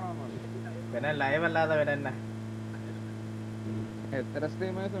ലൈവാണോ? പിന്നെ ലൈവ് അല്ലാതെ പിന്നെ എന്നെ എത്ര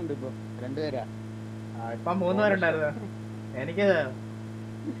സ്ട്രീമേഴ്സ് ഉണ്ട് ഇപ്പൊ? 2 പേരാ? ഇപ്പം 3 പേരുണ്ടായിരുന്നു. എനിക്ക്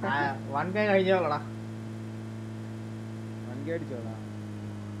 1K കഴിഞ്ഞോളടാ. 1K അടിച്ചോളാം.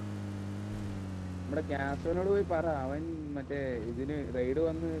 നമ്മുടെ ക്യാപ്റ്റനോട് പോയി പറ, അവൻ മറ്റേ ഇതിന് റൈഡ്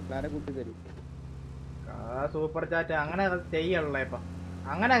വന്ന് താരെ കൂട്ടി തരും. സൂപ്പർ ചാറ്റ് അങ്ങനെ ചെയ്യണല്ലോ ഇപ്പൊ.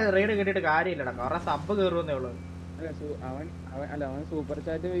 അങ്ങനെ റൈഡ് കിട്ടിയിട്ട് കാര്യമില്ലടാ, കുറെ സബ് കയറുന്നേ ഉള്ളൂ. അവൻ സൂപ്പർ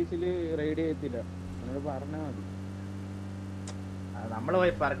ചാറ്റ് ബേസിൽ റൈഡ് ചെയ്യത്തില്ല. അവനോട് പറഞ്ഞാ മതി. നമ്മള്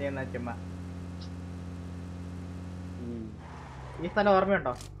പോയി പറഞ്ഞു തന്നാ ചുമ്മാ. ഈ സ്ഥലം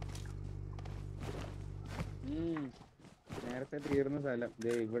ഓർമ്മയുണ്ടോ? നേരത്തെ തീർന്ന സ്ഥലം.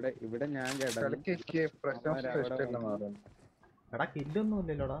 ഇവിടെ ഞാൻ കേട്ടോ. എടാ കില്ലൊന്നും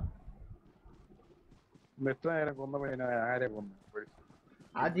ഇല്ലല്ലോടാ.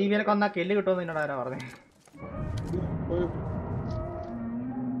 ആ ജീവിനെ കൊന്നാ കില്ല് കിട്ടുമെന്ന് നിന്നോട് ആരാ പറഞ്ഞേ?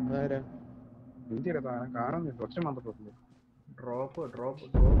 ഡ്രോപ്പ്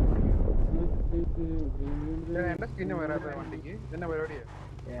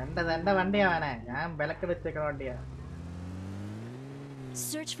എന്റെ വണ്ടിയാവാനെ, ഞാൻ വിലക്ക് വെച്ചേക്കുന്ന വണ്ടിയാ.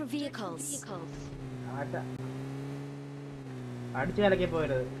 അടിച്ചു വിലക്കി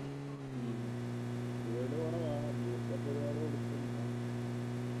പോയത്.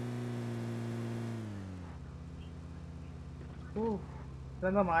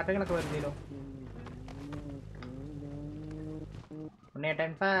 ഇതെന്താ മാറ്റങ്ങളൊക്കെ വരുന്നീനോ?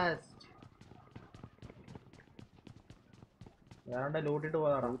 വേറെ ലൂട്ടിട്ട്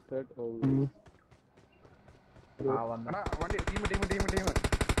പോകാടാ.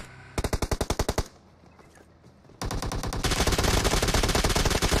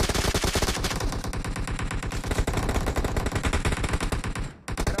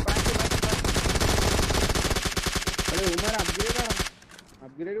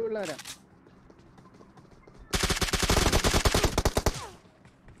 അപ്ഗ്രേഡ് പിള്ളേരാ.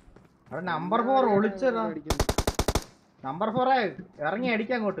 നമ്പർ 4 ഒളിച്ചതാ. നമ്പർ 4 ഇറങ്ങി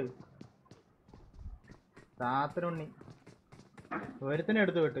അടിക്കാൻ അങ്ങോട്ട്. സാത്തിനുണ്ണി ഒരുത്തിനെ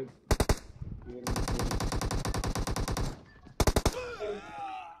എടുത്തു വിട്ട്.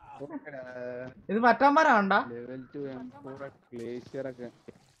 ഇത് മറ്റന്മാരാണ്ടാ?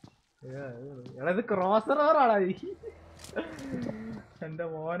 ഇത് ക്രോസർ ഓവറാണോ? എന്റെ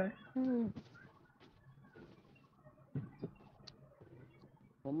മോനെ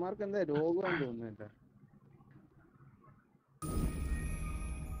ഒമാർക്ക് എന്താ രോഗം തോന്നുന്നില്ല.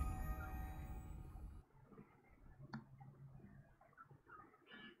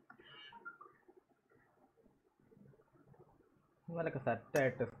 ഇന്നലൊക്കെ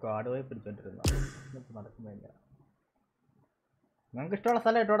സെറ്റായിട്ട് സ്ക്വാഡ് പോയി പിടിച്ചോണ്ടിരുന്ന നടക്കുന്നില്ല. നിങ്ങൾക്ക് ഇഷ്ടമുള്ള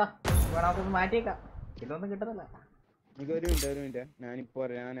സ്ഥലം ഇട്ടോടാ, നമുക്കൊന്ന് മാറ്റിയേക്കാം. ഇതൊന്നും കിട്ടുന്നില്ല. ഒരു മിനിറ്റ് ഞാനിപ്പോ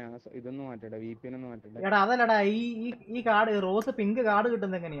ഇതൊന്നും മാറ്റട്ടെ, VPN ഒന്നും മാറ്റട്ടെ. എടാ അതല്ലടാ, ഈ കാർഡ് റോസ് പിങ്ക് കാർഡ്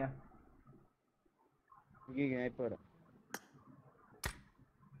കിട്ടുന്നത് എങ്ങനെയാ? ഞാൻ ഇപ്പൊ വരാം.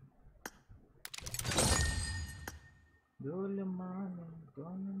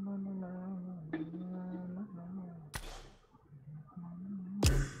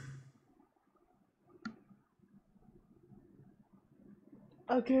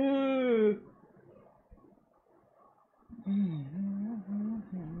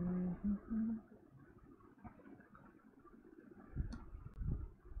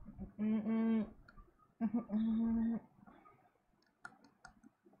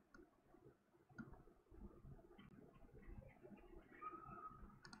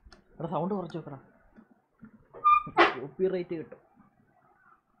 സൗണ്ട് കുറച്ച് വെക്കടാ, കോപ്പിറൈറ്റ് കിട്ടും.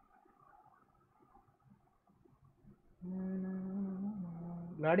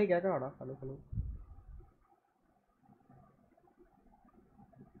 ലാഡി കേക്കാടാ? Hello hello.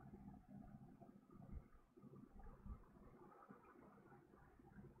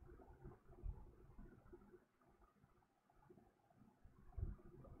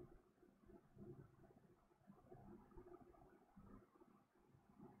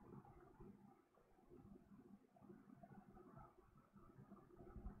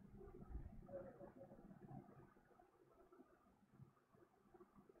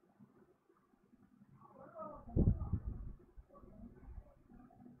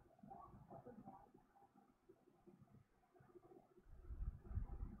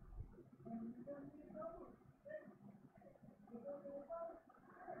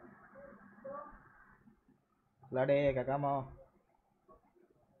 Lade kakamo.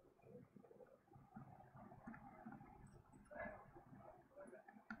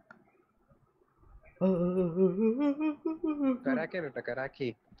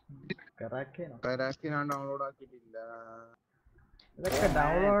 Karaki. കരാക്കി ഞാൻ ഡൗൺലോഡ് ആക്കിയിട്ടില്ല. ഇതൊക്കെ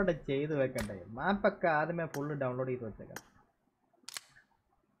ഡൗൺലോഡ് ചെയ്ത് വെക്കണ്ടേ? മാപ്പൊക്കെ ആദ്യമേ ഫുള്ള് ഡൗൺലോഡ് ചെയ്ത് വെച്ചേക്കാം.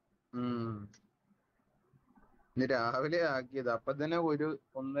 ഇന്ന് രാവിലെ ആക്കിയത്, അപ്പൊ തന്നെ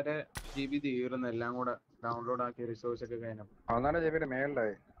 1.5 GB തീർന്നു എല്ലാം കൂടെ ഡൗൺലോഡ് ആക്കിയ റിസോഴ്സ് ഒക്കെ കഴിഞ്ഞപ്പോ. 1.5 GB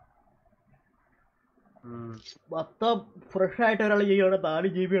മേളിലായി. മൊത്തം ഫ്രഷ് ആയിട്ട് ഒരാൾ ചെയ്യണ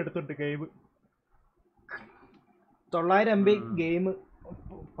 4 GB എടുത്തിട്ട് ഗെയിം 900 MB ഗെയിം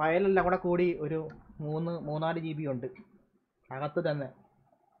ഫയലെല്ലാം കൂടെ കൂടി ഒരു 3-4 GB ഉണ്ട് അകത്ത് തന്നെ.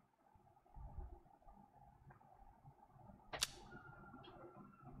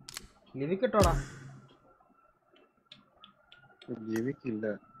 ലിവിക്കിട്ടോടാ. ലിവിക്കില്ല,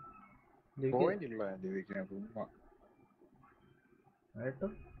 പോയിന്റ് ഇല്ല ലിവിക്കിന്.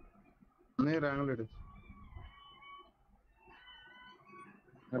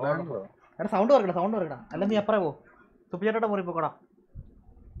 സൗണ്ട് കുറക്കടാ അല്ല നീ എപ്പറ പോ സുപ്പിച്ചേട്ട മുറി പോക്കടാ.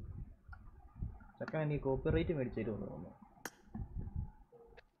 ചെക്കൻ നീ കോപ്പി റൈറ്റ് മേടിച്ചു തരുമെന്ന് തോന്നുന്നു.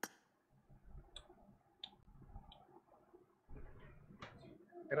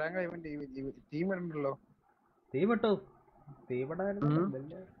 തീമിട്ടു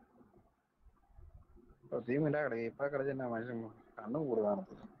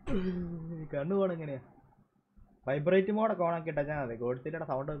കണ്ണു പോണ എങ്ങനെയാ? വൈബ്രേറ്റ് മോഡൊക്കെ ഓണാക്കി ഇട്ടാ മതി. ഗോഡ്സിന്റെ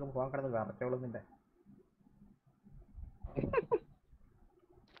സൗണ്ട് വെക്കുമ്പോൾ ഫോൺ കിടന്ന് വിറച്ചോളും. നിന്റെ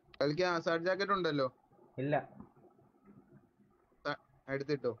കൽക്കി ആസാഡ് ജാക്കറ്റ് ഉണ്ടല്ലോ? ഇല്ല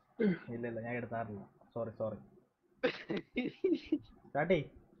എടുത്തിട്ടോ? ഇല്ല ഞാൻ എടുത്താറില്ല. സോറി സ്റ്റാർട്ട് ചെയ്.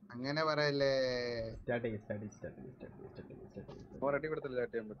 അങ്ങനെ പറയല്ലേ.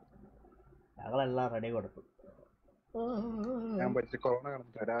 ഞങ്ങളെല്ലാം റെഡി കൊടുത്തു.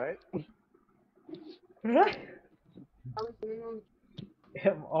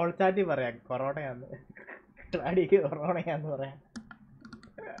 ഓൾ ചാറ്റി പറയാം കൊറോണയാന്ന്. ഡാഡിക്ക് കൊറോണയാന്ന് പറയാം.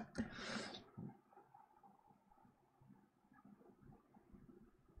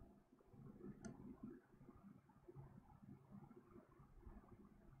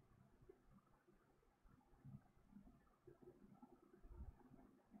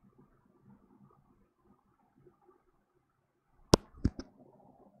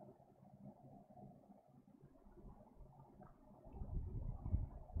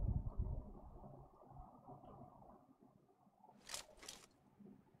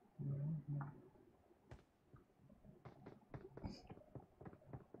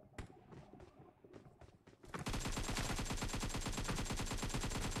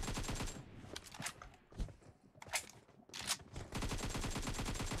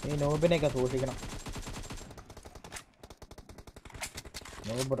 ഈ നോബിനെയൊക്കെ സൂക്ഷിക്കണം.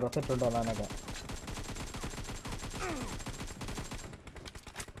 Knob dress ഇട്ടുണ്ടോ എന്നാനൊക്കെ.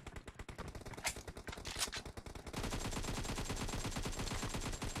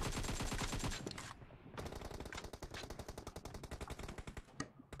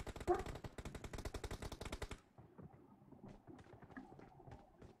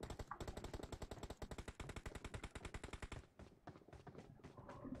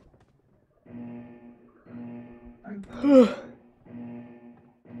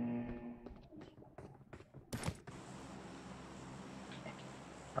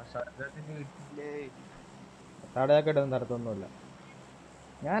 കടയാക്കിട്ടൊന്നും തരത്തൊന്നുമില്ല.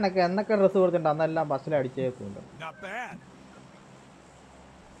 ഞാനൊക്കെ എന്നൊക്കെ ഡ്രസ്സ് കൊടുത്തിട്ടുണ്ട് അന്നെല്ലാം ബസ്സിൽ അടിച്ചേക്കുന്നുണ്ട്.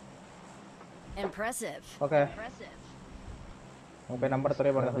 ഓക്കെ നമ്പർ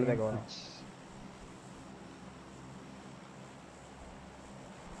 3 പറഞ്ഞ സ്ഥലത്തേക്ക് പോകണം.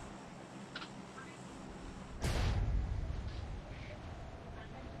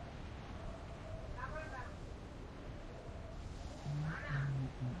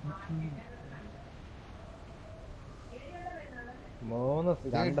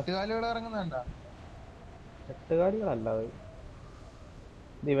 എട്ടുകാലികളല്ല അത്.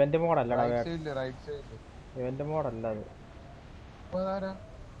 ഇവന്റ് മോഡല്ലടാ. ഇവന്റ് മോഡല്ല അത്.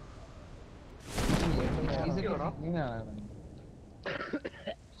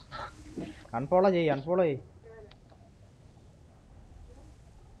 അൺഫോളോ ചെയ്യ്.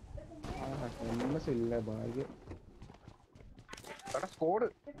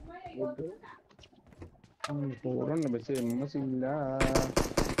 പക്ഷെ എംഎസ് ഇല്ല.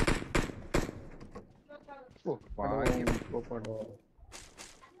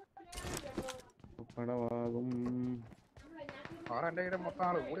 പടവാകും. മൊത്തം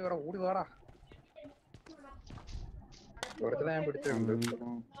ആള് ഓടി വേടാ. ഒരുത്തനെ ഞാൻ പിടിച്ചിട്ടുണ്ട്.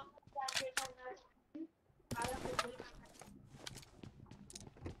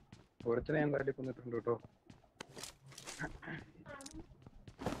 ഒരുത്തനെ ഞാൻ തട്ടിക്കൊന്നിട്ടുണ്ട് കേട്ടോ.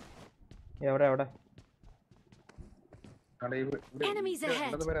 എവിടെ Enemies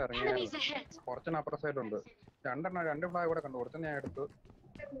ahead. Enemies ahead. കുറച്ചെണ്ണം അപ്പുറ സൈഡുണ്ട്. രണ്ട് ഫ്ലാഗ് കൂടെ കണ്ടു. കുറച്ച് ഞാൻ എടുത്തു.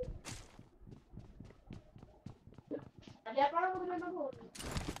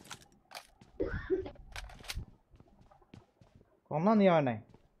 കൊന്നോ നീ അവനെ?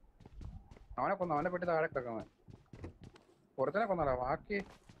 അവനെ കൊന്നു. അവനെ പെട്ടി താഴെ കിടക്കുന്നത്. കുറച്ചനെ കൊന്നടാ. ബാക്കി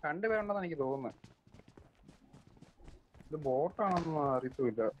 2 പേരുണ്ടെന്ന് എനിക്ക് തോന്നുന്നത്. ഇത് ബോട്ടാണെന്ന്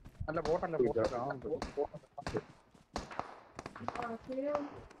അറിയത്തില്ല. അല്ല ബോട്ടല്ല, ബോട്ടാണ്.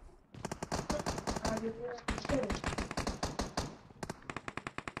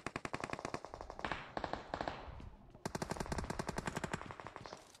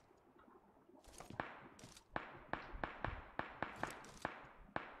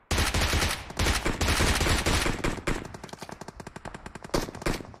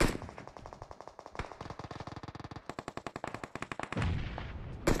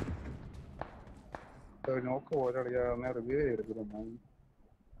 നോക്ക് പോലെ റിവ്യൂ ചെയ്തെടുക്കുന്നു.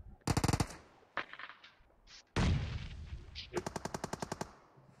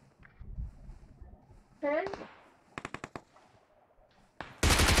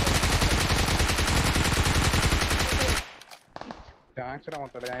 ടാങ്ക്സിടെ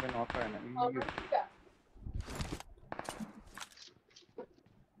മൊത്തം ഞാൻ നോക്കാൻ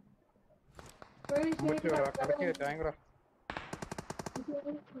കടക്ക് ടാങ്ക്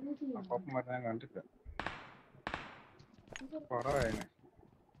അപ്പം വരാൻ ഞാൻ കണ്ടില്ല. പറയാനെ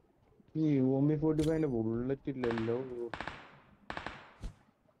ഈ OMP45 ബുള്ളറ്റ് ഇല്ലല്ലോ.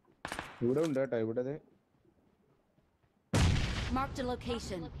 ഇവിടെ ഉണ്ട് കേട്ടോ. ഇവിടെ Marked a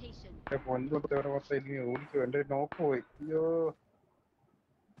location. ഓടിച്ചു. എന്റെ നോക്ക് പോയി. അയ്യോ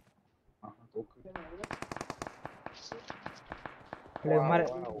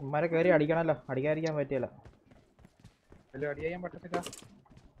ഉമ്മാരെ കയറി അടിക്കണല്ലോ. അടിക്കാതിരിക്കാൻ പറ്റിയല്ല. അടിയാൻ പറ്റത്തില്ല.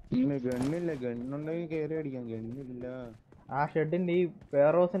 ഗണ്ണില്ല. ഗണ്ണുണ്ടെങ്കിൽ കയറി അടിക്കാം. ഗണ്ണില്ല. ആ ഷെഡിന്റെ ഈ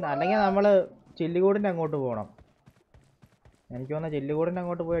വെയർഹൗസിന്റെ അല്ലെങ്കിൽ നമ്മള് ചില്ലുകൂടിന്റെ അങ്ങോട്ട് പോകണം. എനിക്ക് തോന്നുന്ന ചില്ലുകൂടിന്റെ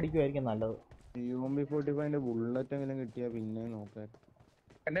അങ്ങോട്ട് പോയി അടിക്കുമായിരിക്കും നല്ലത്. OMP45 ബുള്ളറ്റ് എങ്ങനെ കിട്ടിയാ പിന്നെ നോക്കാൻ.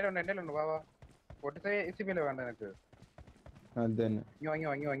 എന്റെ ഉണ്ട്. വാ 45 SCP അല്ലേ വേണ്ട നിനക്ക്? അത് തന്നെ.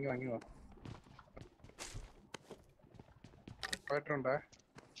 പോയിട്ടുണ്ടേ.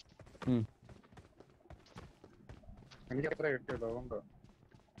 എനിക്ക് അത്ര കിട്ടിയല്ലോ. അതുകൊണ്ടോ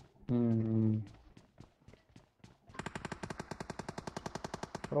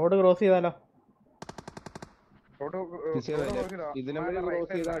റോഡ് ക്രോസ് ചെയ്താലോ? ഇതിനെ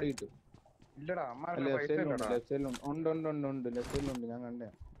ക്രോസ് ചെയ്താൽ അടി കിട്ടും. ഇല്ലടാ ലെഫ്റ്റ് സൈഡിലുണ്ട്. ഞാൻ കണ്ടേ.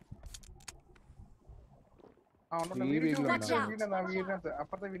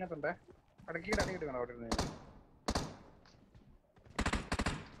 അപ്പുറത്തെ വീണത്തുണ്ടേ. ഇടയ്ക്ക് അടി കിട്ടണം അവിടെ ഇരുന്ന്.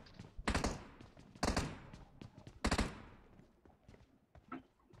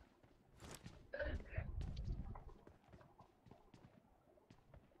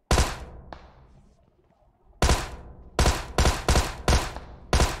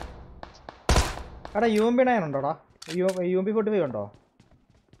 എടാ UMP9 ഉണ്ടോടാ? UMP45 ഉണ്ടോ?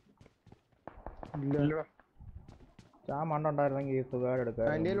 ആ മണ്ണുണ്ടായിരുന്നെങ്കിൽ സുഖമായിട്ട് എടുക്കാം.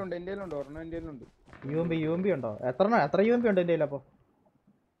 UMP ഉണ്ടോ? എത്ര UMP ഉണ്ട് എൻ്റെ കയ്യിൽ? അപ്പൊ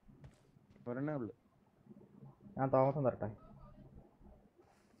ഞാൻ താമസം തരട്ടെ.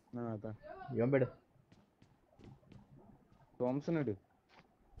 UMP ഇട്. തോമസൺ ഇട്.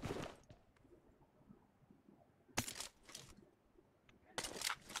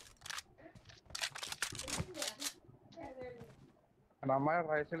 നമ്മളെ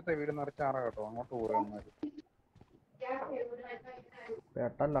റൈസിലത്തെ വീട് നിറച്ചാറ കേട്ടോ. അങ്ങോട്ട് പോകാൻ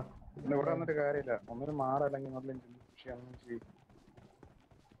പെട്ടല്ലോ. ഇവിടെ വന്നിട്ട് കാര്യമില്ല. ഒന്നിനും മാറല്ലെങ്കിൽ നല്ല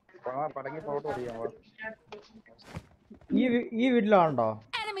പടങ്ങി പോട്ട് ഓടിയാ. ഈ വീട്ടിലാണോ?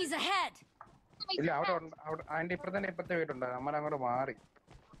 ഇല്ല, അവിടെ അതിന്റെ ഇപ്പുറത്തെ വീടുണ്ട്. നമ്മളങ്ങോട്ട് മാറി.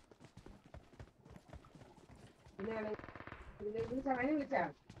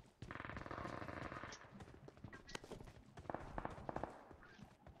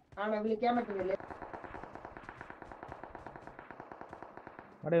 വിളിക്കാൻ പറ്റുന്നില്ലേ?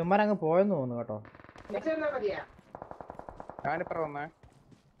 അവിടെ ഇവന്മാരങ്ങ് പോയെന്ന് തോന്നുന്നു കേട്ടോ. ഞാനിപ്പറ വന്നേ.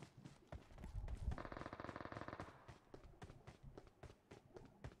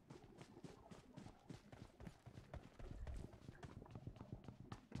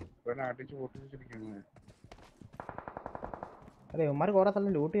 അടിച്ചു പൊട്ടിച്ചിരിക്കുന്നു. അതെ, ഇവന്മാർ കുറെ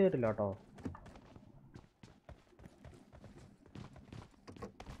സ്ഥലം ലൂട്ട് ചെയ്തിട്ടില്ല കേട്ടോ.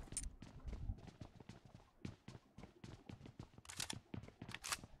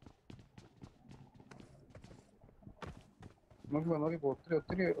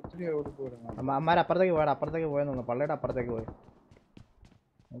 അമ്മാര് അപ്പുറത്തേക്ക് പോയാ. അപ്പുറത്തേക്ക് പോയെന്ന് തോന്നുന്നു. പള്ളിയുടെ അപ്പുറത്തേക്ക് പോയി.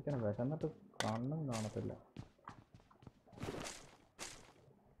 എനിക്കാണ് വിശന്നിട്ട് കണ്ണും കാണത്തില്ല.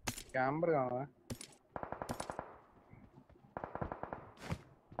 ക്യാമ്പർ കാണാ.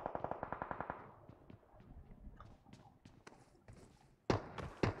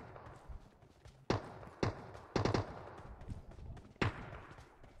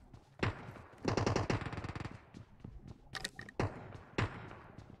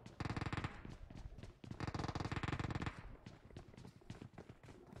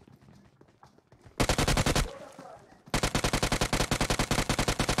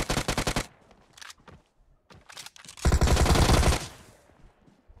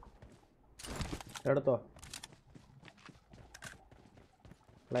 എടുത്തോ.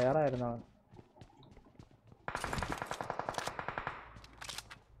 പ്ലെയർ ആയിരുന്നു അവൻ.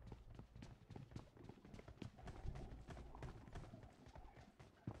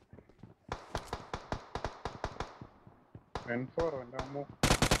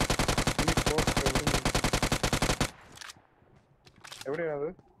 എവിടെയാ അത്?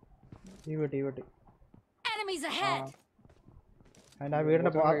 ഈ വീട്ടി Enemies ahead. അതിൻ്റെ ആ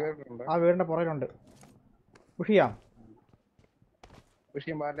വീടിൻ്റെ പുറകിലുണ്ട്. പുഷ് ചെയ്യാം.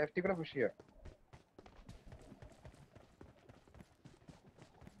 ലെഫ്റ്റിൽ കൂടെ പുഷ് ചെയ്യാം.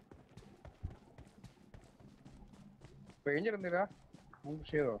 റേഞ്ച് ഇരുന്നില്ല.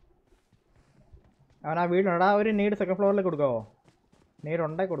 പുഷ് ചെയ്തോ? അവൻ ആ വീടിനുണ്ടാ. ഒരു നീഡ് സെക്കൻഡ് ഫ്ലോറിലേക്ക് കൊടുക്കാവോ? നീഡ്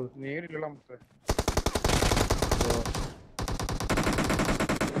ഉണ്ടായി കൊടുക്കും. നേരിലുള്ള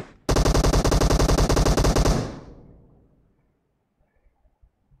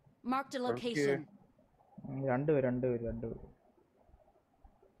Marked a location. രണ്ടുപേര്.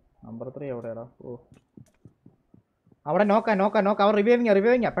 നമ്പർ 3 എവിടെയാടാ? ഓ, അവിടെ നോക്കാം. അവർ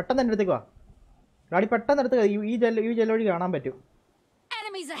റിവൈവിങ്ങാ. പെട്ടെന്ന് തന്നെ എടുത്തേക്കുവാ ഗാഡി. പെട്ടെന്ന് എടുത്ത് ഈ ജെല്ല് വഴി കാണാൻ പറ്റും.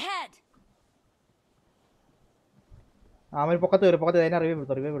 അവൻ പൊക്കത്ത് കയറി. അതിനെ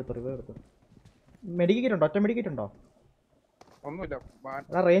റിവൈവ് എടുത്തു. മെഡിക്കേറ്റ് ഉണ്ടോ? ഒറ്റ മെഡിക്കേറ്റ് ഉണ്ടോ? ഒന്നുമില്ല.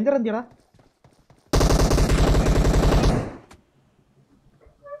 റേഞ്ചർ എന്തിയാ?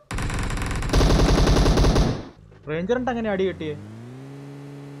 റേഞ്ചറിന്റെ അങ്ങനെ അടി കിട്ടിയേ?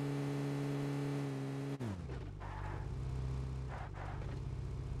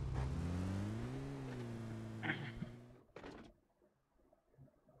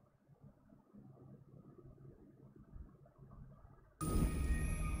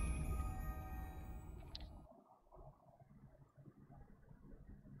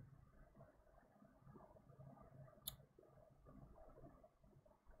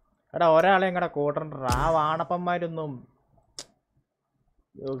 എടാ, ഒരാളെ ഇങ്ങടെ കൂട്ടണ്ട. ആ വാണപ്പന്മാരൊന്നും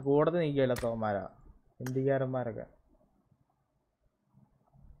കൂടത്ത് നിൽക്കുകയല്ല. തോന്മാരാ ഇന്ത്യക്കാരന്മാരൊക്കെ.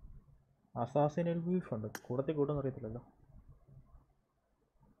 അസാസിനൽ ബീഫുണ്ട്. കൂടത്തിൽ കൂട്ടൊന്നും അറിയത്തില്ലല്ലോ.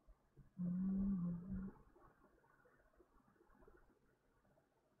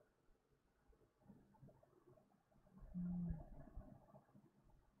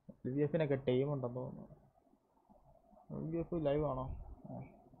 LBF-നൊക്കെ ടീമുണ്ടെന്ന് തോന്നുന്നു. LBF ലൈവ് ആണോ?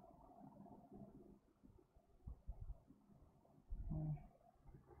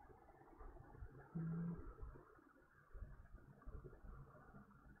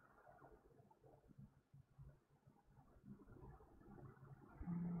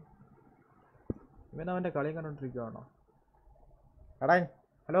 ഇവനവൻ്റെ കളിയും കണ്ടോണ്ടിരിക്കുവാണോ? എടാ,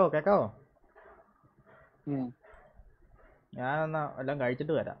 ഹലോ, കേക്കാവോ? ഞാനെന്നാ എല്ലാം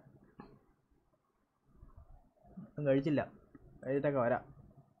കഴിച്ചിട്ട് വരാം. കഴിച്ചില്ല, കഴിച്ചിട്ടൊക്കെ വരാം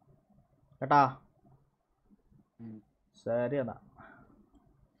കേട്ടാ. ശരി എന്നാ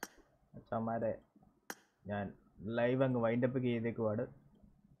അച്ഛന്മാരെ, ഞാൻ ലൈവ് അങ്ങ് വൈൻഡപ്പ് ചെയ്തേക്കുവാണ്.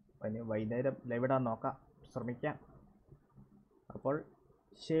 വൈകുന്നേരം ലൈവ് ഇടാൻ നോക്കാം, ശ്രമിക്കാം. അപ്പോൾ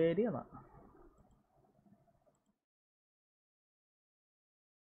ശരി എന്നാ.